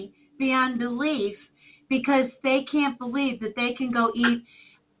 happy beyond belief because they can't believe that they can go eat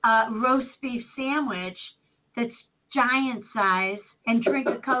a roast beef sandwich that's giant size and drink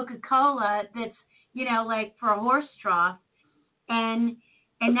a Coca-Cola that's, you know, like for a horse trough and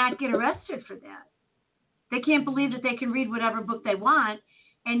not get arrested for that. They can't believe that they can read whatever book they want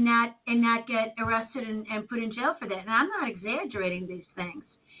and not get arrested and put in jail for that. And I'm not exaggerating these things.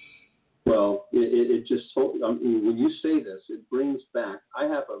 Well, it just, I mean, when you say this, it brings back, I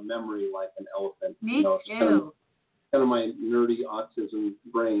have a memory like an elephant. Me too. Kind of my nerdy autism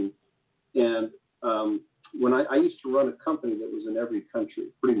brain. And when I used to run a company that was in every country,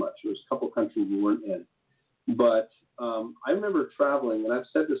 pretty much. There was a couple countries we weren't in. But I remember traveling, and I've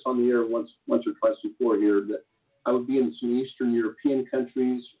said this on the air once or twice before here, that I would be in some Eastern European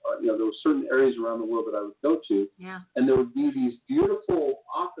countries. There were certain areas around the world that I would go to, and there would be these beautiful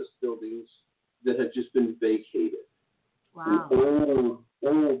office buildings that had just been vacated. Wow. And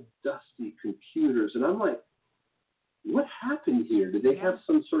old, dusty computers. And I'm like, what happened here? Did they have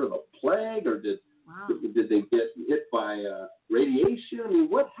some sort of a plague, or did they get hit by radiation? I mean,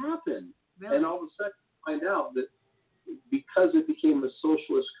 what happened? Really? And all of a sudden, I find out that because it became a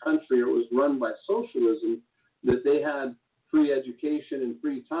socialist country, or it was run by socialism, that they had free education and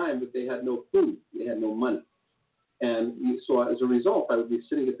free time, but they had no food. They had no money. And so as a result, I would be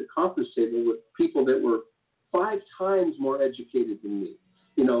sitting at the conference table with people that were 5 times more educated than me,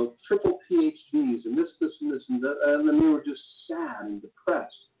 triple PhDs and this, and this, and that. And then they were just sad and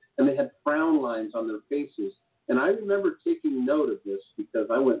depressed. And they had frown lines on their faces. And I remember taking note of this because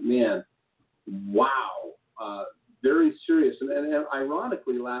I went, man, wow, very serious. And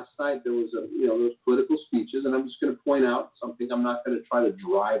ironically, last night there was those political speeches, and I'm just going to point out something. I'm not going to try to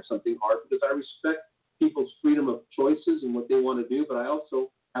drive something hard because I respect people's freedom of choices and what they want to do, but I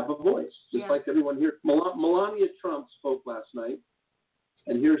also have a voice, just like everyone here. Melania Trump spoke last night,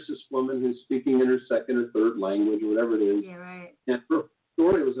 and here's this woman who's speaking in her second or third language or whatever it is. Yeah, right. And her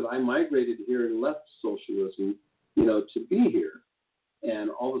story was that I migrated here and left socialism, to be here.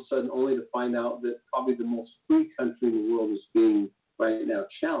 And all of a sudden, only to find out that probably the most free country in the world is being right now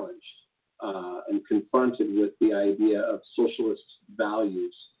challenged and confronted with the idea of socialist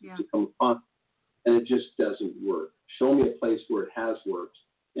values to come upon. And it just doesn't work. Show me a place where it has worked,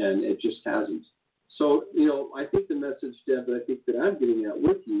 and it just hasn't. So, I think the message, Deb, that I think that I'm getting at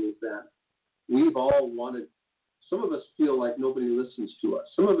with you is that we've all wanted, some of us feel like nobody listens to us.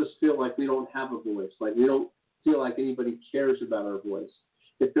 Some of us feel like we don't have a voice, like we don't feel like anybody cares about our voice.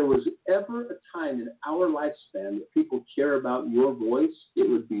 If there was ever a time in our lifespan that people care about your voice, it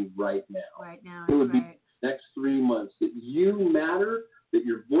would be right now. Right now. It would be the next 3 months, that you matter, that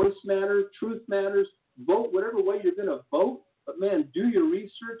your voice matters, truth matters. Vote whatever way you're going to vote, but man, do your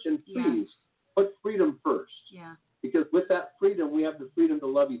research and please put freedom first. Yeah. Because with that freedom, we have the freedom to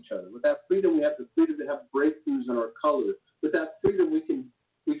love each other. With that freedom, we have the freedom to have breakthroughs in our color. With that freedom, we can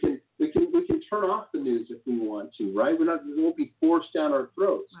turn off the news if we want to, right? We won't be forced down our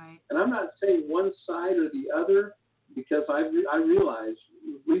throats. Right. And I'm not saying one side or the other, because I realized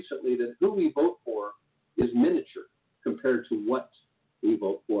recently that who we vote for is miniature compared to what we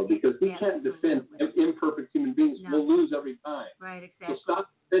vote for, because we can't defend imperfect human beings. No. We'll lose every time. Right, exactly. So stop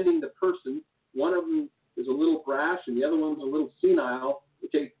defending the person. One of them is a little brash and the other one's a little senile.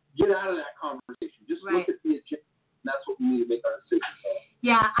 Okay, get out of that conversation. Just look at the agenda. That's what we need to make our decisions on.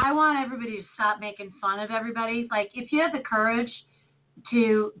 Yeah, I want everybody to stop making fun of everybody. Like, if you have the courage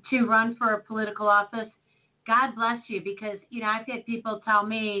to run for a political office, God bless you, because I've had people tell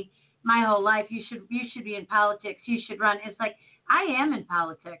me my whole life, you should be in politics, you should run. It's like, I am in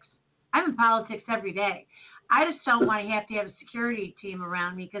politics. I'm in politics every day. I just don't want to have a security team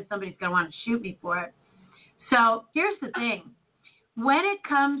around me because somebody's going to want to shoot me for it. So here's the thing. When it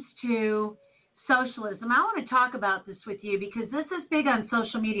comes to socialism, I want to talk about this with you because this is big on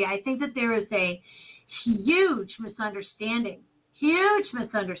social media. I think that there is a huge misunderstanding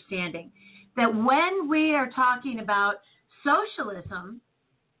that when we are talking about socialism,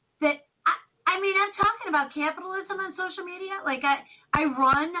 that I'm talking about capitalism on social media. Like I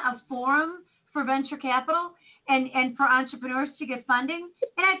run a forum for venture capital and for entrepreneurs to get funding,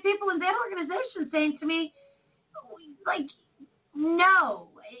 and I have people in that organization saying to me, like, no,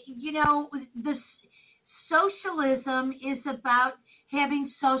 the socialism is about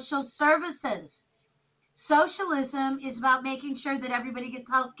having social services. Socialism is about making sure that everybody gets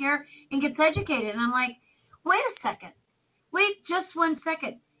health care and gets educated. And I'm like, wait a second. Wait just 1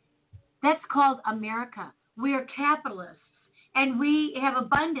 second. That's called America. We are capitalists, and we have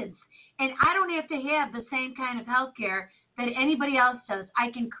abundance. And I don't have to have the same kind of health care that anybody else does.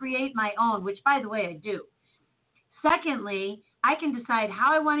 I can create my own, which, by the way, I do. Secondly, I can decide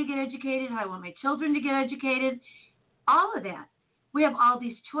how I want to get educated, how I want my children to get educated, all of that. We have all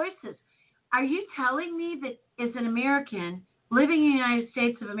these choices. Are you telling me that as an American living in the United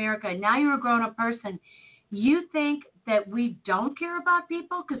States of America, now you're a grown-up person, you think that we don't care about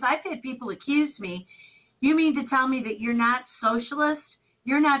people? Because I've had people accuse me, you mean to tell me that you're not socialist?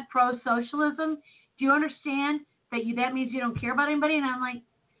 You're not pro-socialism? Do you understand that that means you don't care about anybody? And I'm like,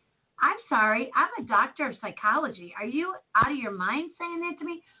 I'm sorry, I'm a doctor of psychology. Are you out of your mind saying that to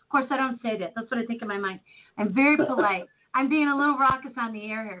me? Of course, I don't say that. That's what I think in my mind. I'm very polite. I'm being a little raucous on the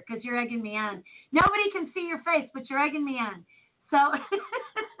air here because you're egging me on. Nobody can see your face, but you're egging me on. So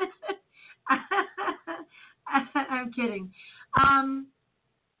I'm kidding.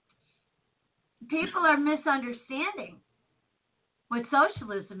 People are misunderstanding what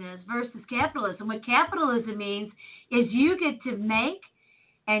socialism is versus capitalism. What capitalism means is you get to make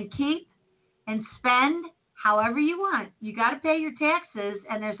and keep and spend however you want. You got to pay your taxes,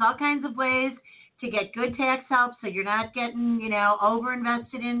 and there's all kinds of ways to get good tax help so you're not getting,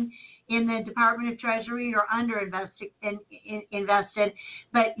 over-invested in the Department of Treasury or under-invested,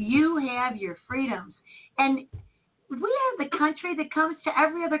 but you have your freedoms. And we are the country that comes to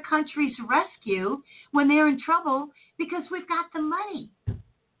every other country's rescue when they're in trouble because we've got the money.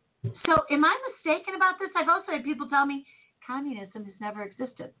 So am I mistaken about this? I've also had people tell me communism has never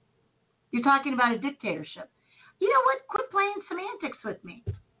existed. You're talking about a dictatorship. You know what? Quit playing semantics with me.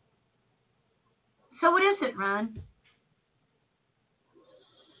 So what is it, Ron?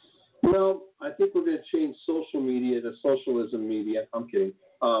 Well, I think we're going to change social media to socialism media. I'm kidding.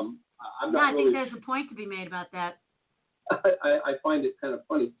 I think there's a point to be made about that. I find it kind of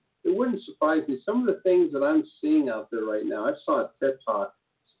funny. It wouldn't surprise me. Some of the things that I'm seeing out there right now, I saw a TED Talk.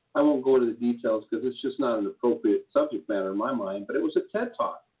 I won't go into the details because it's just not an appropriate subject matter in my mind, but it was a TED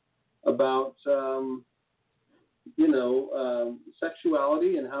Talk about,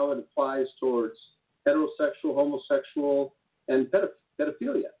 sexuality and how it applies towards heterosexual, homosexual, and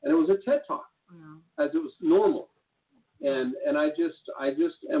pedophilia. And it was a TED Talk, as it was normal. And I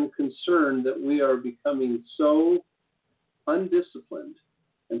just am concerned that we are becoming so undisciplined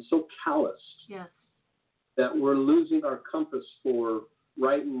and so calloused that we're losing our compass for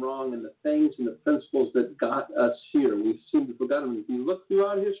right and wrong and the things and the principles that got us here. We seem to have forgotten them. If you look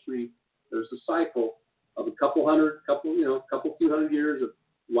throughout history, there's a cycle of a couple few hundred years of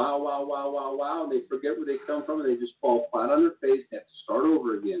wow, and they forget where they come from, and they just fall flat on their face, have to start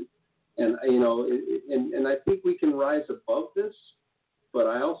over again. And and I think we can rise above this, but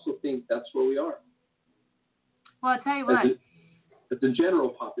I also think that's where we are. Well, I'll tell you what. It's the general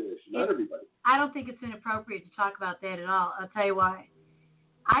population, not everybody. I don't think it's inappropriate to talk about that at all. I'll tell you why.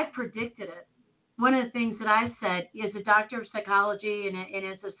 I predicted it. One of the things that I've said is a doctor of psychology and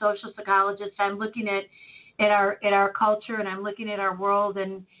as a social psychologist, I'm looking at our culture and I'm looking at our world,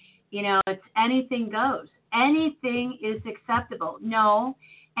 and it's anything goes. Anything is acceptable. No,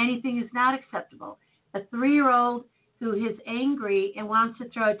 anything is not acceptable. A 3-year-old who is angry and wants to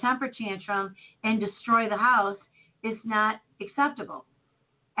throw a temper tantrum and destroy the house is not acceptable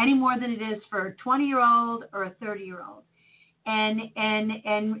any more than it is for a 20-year-old or a 30-year-old. And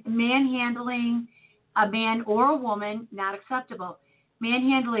manhandling a man or a woman, not acceptable.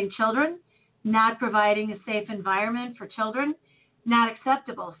 Manhandling children, not providing a safe environment for children, not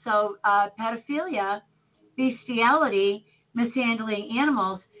acceptable. So pedophilia, bestiality, mishandling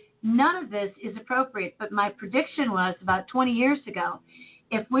animals, none of this is appropriate. But my prediction was about 20 years ago,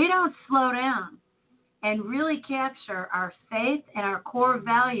 if we don't slow down and really capture our faith and our core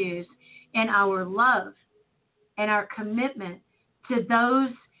values and our love and our commitment to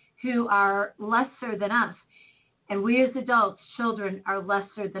those who are lesser than us. And we as adults, children, are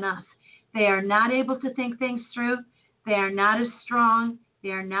lesser than us. They are not able to think things through. They are not as strong. They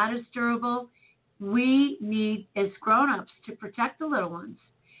are not as durable. We need, as grown-ups, to protect the little ones.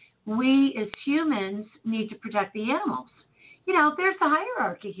 We, as humans, need to protect the animals. There's a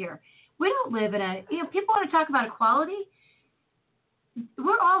hierarchy here. We don't live in a, people want to talk about equality.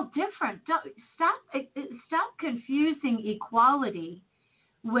 We're all different. Stop confusing equality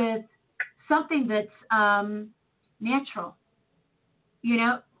with something that's natural.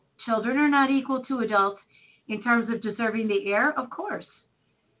 Children are not equal to adults in terms of deserving the air, of course.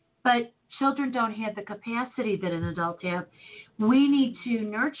 But children don't have the capacity that an adult has. We need to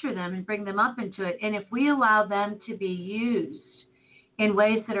nurture them and bring them up into it. And if we allow them to be used in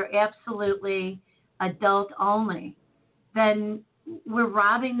ways that are absolutely adult only, then we're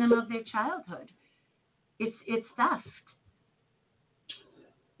robbing them of their childhood. It's theft.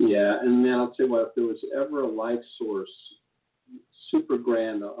 Yeah, and man, I'll tell you what, if there was ever a life source super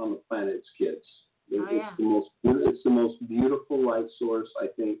grand on the planet, it's kids. It's the most beautiful life source, I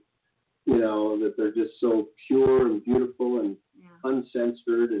think, that they're just so pure and beautiful and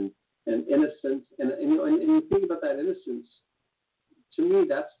uncensored and innocent. And you think about that innocence, to me,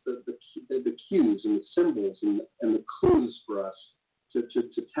 that's the cues and the symbols and the clues for us to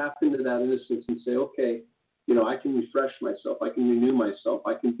tap into that innocence and say, okay, I can refresh myself, I can renew myself,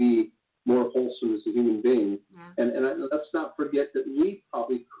 I can be more wholesome as a human being. Yeah. And let's not forget that we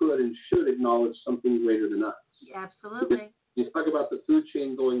probably could and should acknowledge something greater than us. Yeah, absolutely. Because you talk about the food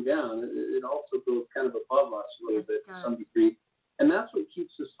chain going down, it also goes kind of above us a little bit to some degree. And that's what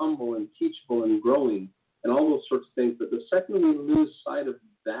keeps us humble and teachable and growing and all those sorts of things. But the second we lose sight of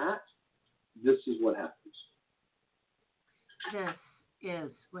that, this is what happens. This is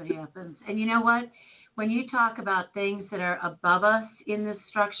what happens. And you know what? When you talk about things that are above us in this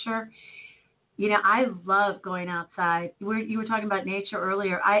structure, I love going outside. You were talking about nature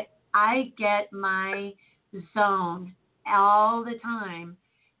earlier. I get my zone all the time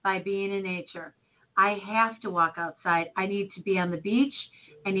by being in nature. I have to walk outside. I need to be on the beach.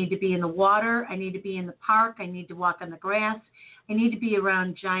 I need to be in the water. I need to be in the park. I need to walk on the grass. I need to be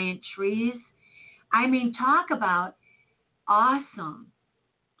around giant trees. I mean, talk about awesome.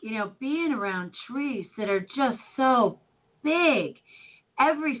 Being around trees that are just so big.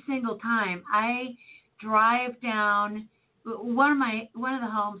 Every single time I drive down, one of the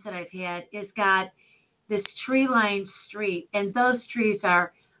homes that I've had has got this tree-lined street, and those trees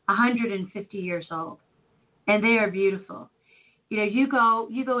are 150 years old, and they are beautiful. You go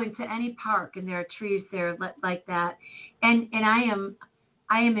into any park, and there are trees there like that, and I am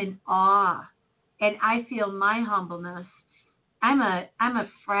in awe, and I feel my humbleness. I'm a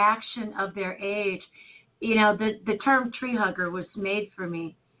fraction of their age. The term tree hugger was made for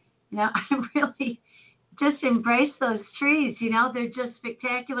me. I really just embrace those trees. They're just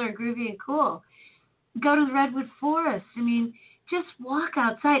spectacular and groovy and cool. Go to the redwood forest. Just walk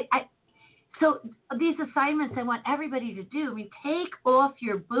outside. So these assignments I want everybody to do. Take off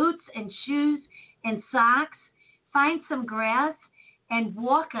your boots and shoes and socks. Find some grass and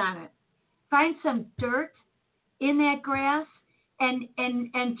walk on it. Find some dirt in that grass. And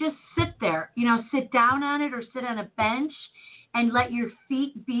just sit there, sit down on it or sit on a bench and let your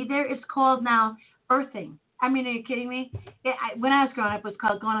feet be there. It's called now earthing. Are you kidding me? When I was growing up, it was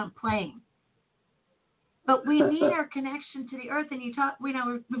called going out playing. But we need our connection to the earth. And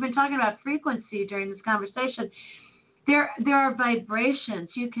we've been talking about frequency during this conversation. There are vibrations.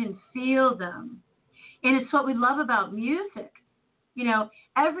 You can feel them. And it's what we love about music.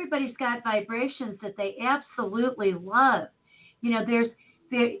 Everybody's got vibrations that they absolutely love.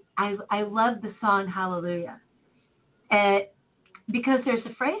 I love the song Hallelujah, because there's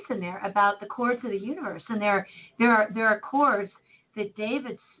a phrase in there about the chords of the universe, and there are chords that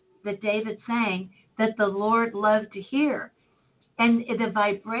David sang that the Lord loved to hear, and the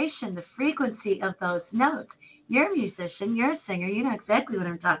vibration, the frequency of those notes. You're a musician, you're a singer, you know exactly what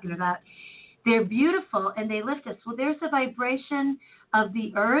I'm talking about. They're beautiful and they lift us. Well, there's a vibration of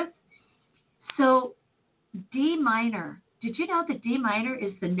the earth. So D minor. Did you know that D minor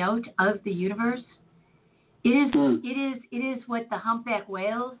is the note of the universe? It is what the humpback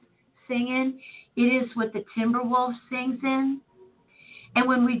whales sing in. It is what the timber wolf sings in. And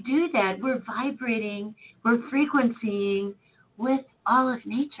when we do that, we're vibrating, we're frequencying with all of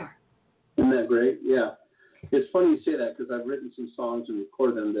nature. Isn't that great? Yeah. It's funny you say that because I've written some songs and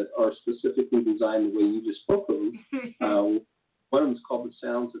recorded them that are specifically designed the way you just spoke of them. One of them is called The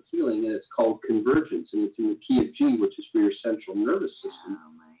Sounds of Healing, and it's called Convergence, and it's in the key of G, which is for your central nervous system.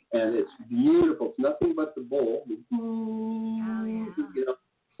 Oh, my and it's beautiful. It's nothing but the bowl,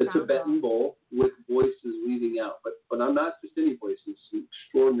 the Tibetan bowl with voices weaving out. But I'm not just any voices, it's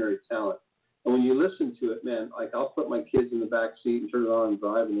extraordinary talent. And when you listen to it, man, like I'll put my kids in the back seat and turn it on and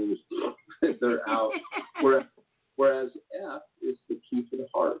drive, and they're out. Whereas F is the key to the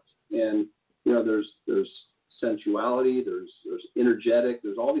heart, and there's sensuality, there's energetic,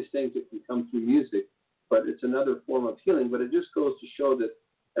 there's all these things that can come through music, but it's another form of healing. But it just goes to show that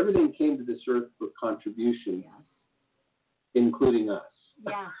everything came to this earth for contribution, including us.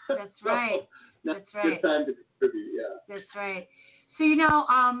 Yeah, that's right. That's right. Good time to contribute, yeah. That's right. So,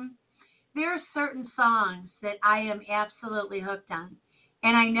 there are certain songs that I am absolutely hooked on.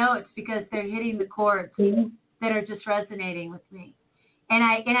 And I know it's because they're hitting the chords that are just resonating with me. And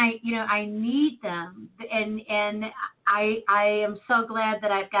I need them. And I am so glad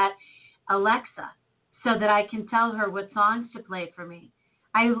that I've got Alexa so that I can tell her what songs to play for me.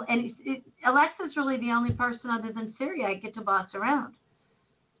 Alexa's really the only person other than Siri I get to boss around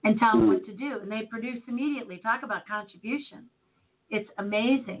and tell them what to do. And they produce immediately. Talk about contribution. It's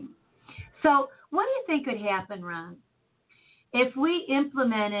amazing. So what do you think could happen, Ron, if we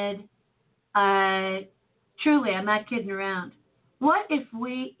implemented, truly, I'm not kidding around, what if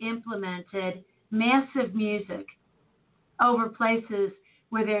we implemented massive music over places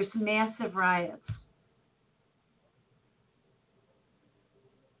where there's massive riots?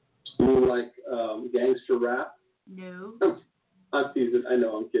 You mean like gangster rap? No. I'm teasing. I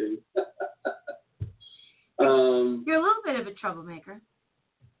know, I'm kidding. You're a little bit of a troublemaker.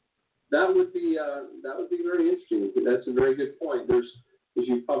 That would be very interesting. That's a very good point. There's, as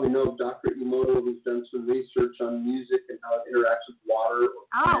you probably know, Dr. Emoto, who's done some research on music and how it interacts with water or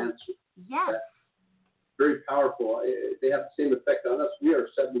plants. Yes. Very powerful. They have the same effect on us. We are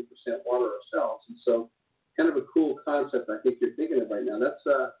 70% water ourselves, and so kind of a cool concept. I think you're thinking of right now. That's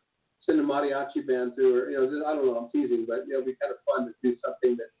send a mariachi band through, or I don't know. I'm teasing, but it'd be kind of fun to do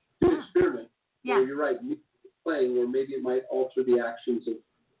something do an experiment. Yeah. Where you're right, music playing, or maybe it might alter the actions of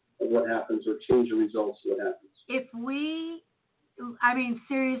what happens or change the results of what happens.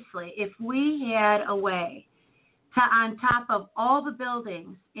 Seriously, if we had a way to, on top of all the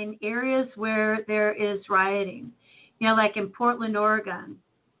buildings in areas where there is rioting, like in Portland, Oregon,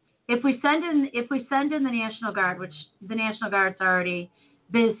 if we send in the National Guard, which the National Guard's already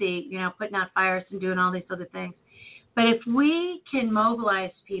busy, putting out fires and doing all these other things, but if we can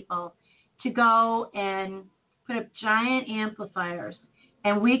mobilize people to go and put up giant amplifiers,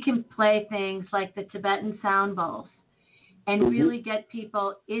 and we can play things like the Tibetan sound bowls and really get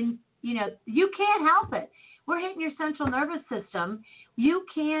people in, you can't help it. We're hitting your central nervous system. You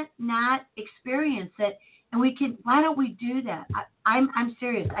can't not experience it. And why don't we do that? I'm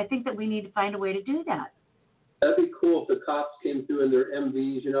serious. I think that we need to find a way to do that. That'd be cool if the cops came through in their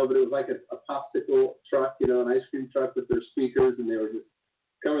MVs, but it was like a popsicle truck, an ice cream truck with their speakers, and they were just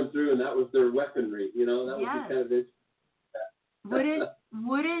coming through, and that was their weaponry, that would be kind of it.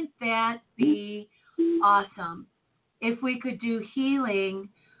 Wouldn't that be awesome if we could do healing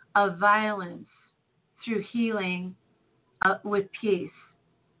of violence through healing with peace?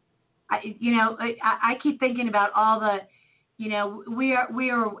 I keep thinking about all the,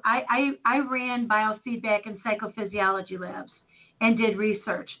 I ran biofeedback and psychophysiology labs and did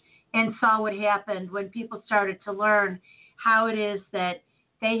research and saw what happened when people started to learn how it is that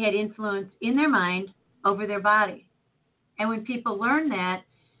they had influence in their mind over their body. And when people learn that,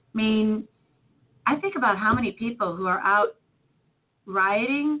 I think about how many people who are out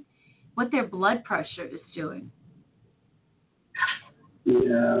rioting, what their blood pressure is doing.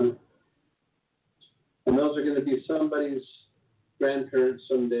 Yeah. And those are going to be somebody's grandparents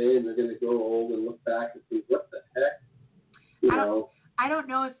someday, and they're going to grow old and look back and think, what the heck? I don't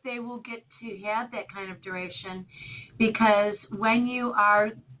know if they will get to have that kind of duration, because when you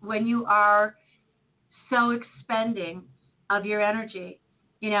are so expending of your energy,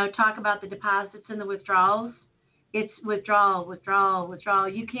 talk about the deposits and the withdrawals. It's withdrawal.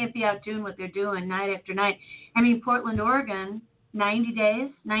 You can't be out doing what they're doing night after night. Portland, Oregon, 90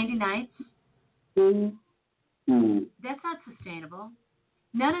 days, 90 nights. That's not sustainable.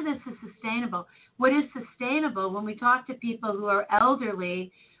 None of this is sustainable. What is sustainable, when we talk to people who are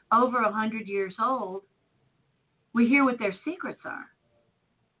elderly, over 100 years old, we hear what their secrets are.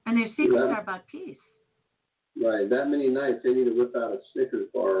 And their secrets are about peace. Right. That many nights, they need to whip out a Snickers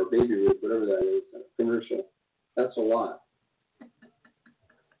bar or Baby Ruth, whatever that is, that commercial. That's a lot.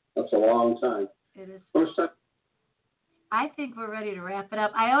 That's a long time. It is. How much time? I think we're ready to wrap it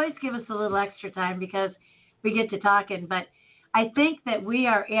up. I always give us a little extra time because we get to talking, but I think that we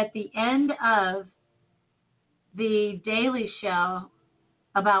are at the end of the daily show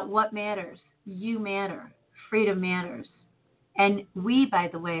about what matters. You matter. Freedom matters. And we, by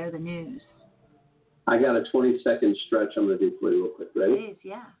the way, are the news. I got a 20-second stretch I'm going to do for you real quick. Ready? Please,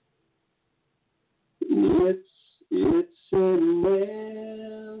 yeah. It's in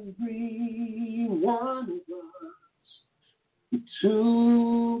every one of us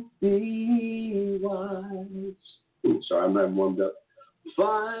to be wise. Sorry, I'm not warmed up.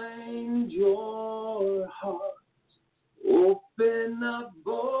 Find your heart. Open up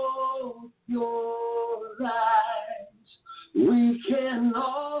both your eyes. We can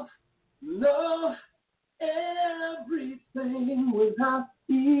all know everything without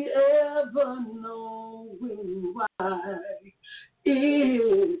the ever knowing why.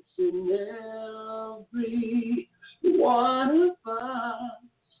 It's in every one of us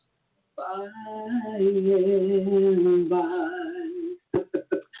by and by.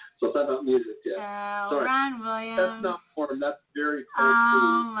 So it's not about music yet. Sorry. Ron Williams. That's not form. That's very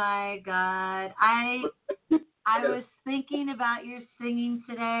Oh my God. I was thinking about your singing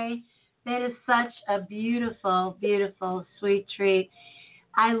today. That is such a beautiful, beautiful, sweet treat.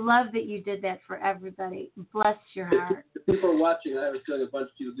 I love that you did that for everybody. Bless your heart. If people are watching, I have a feeling a bunch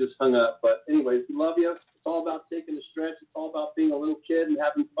of people just hung up. But anyways, we love you. It's all about taking a stretch. It's all about being a little kid and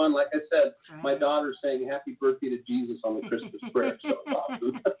having fun. Like I said, right. My daughter's saying happy birthday to Jesus on the Christmas prayer. So it's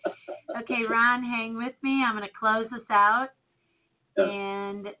awesome. Okay, Ron, hang with me. I'm going to close this out. Yeah.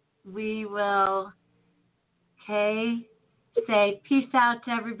 And we will, say peace out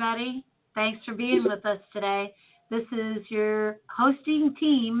to everybody. Thanks for being with us today. This is your hosting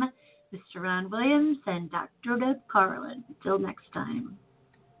team, Mr. Ron Williams and Dr. Deb Carlin. Until next time.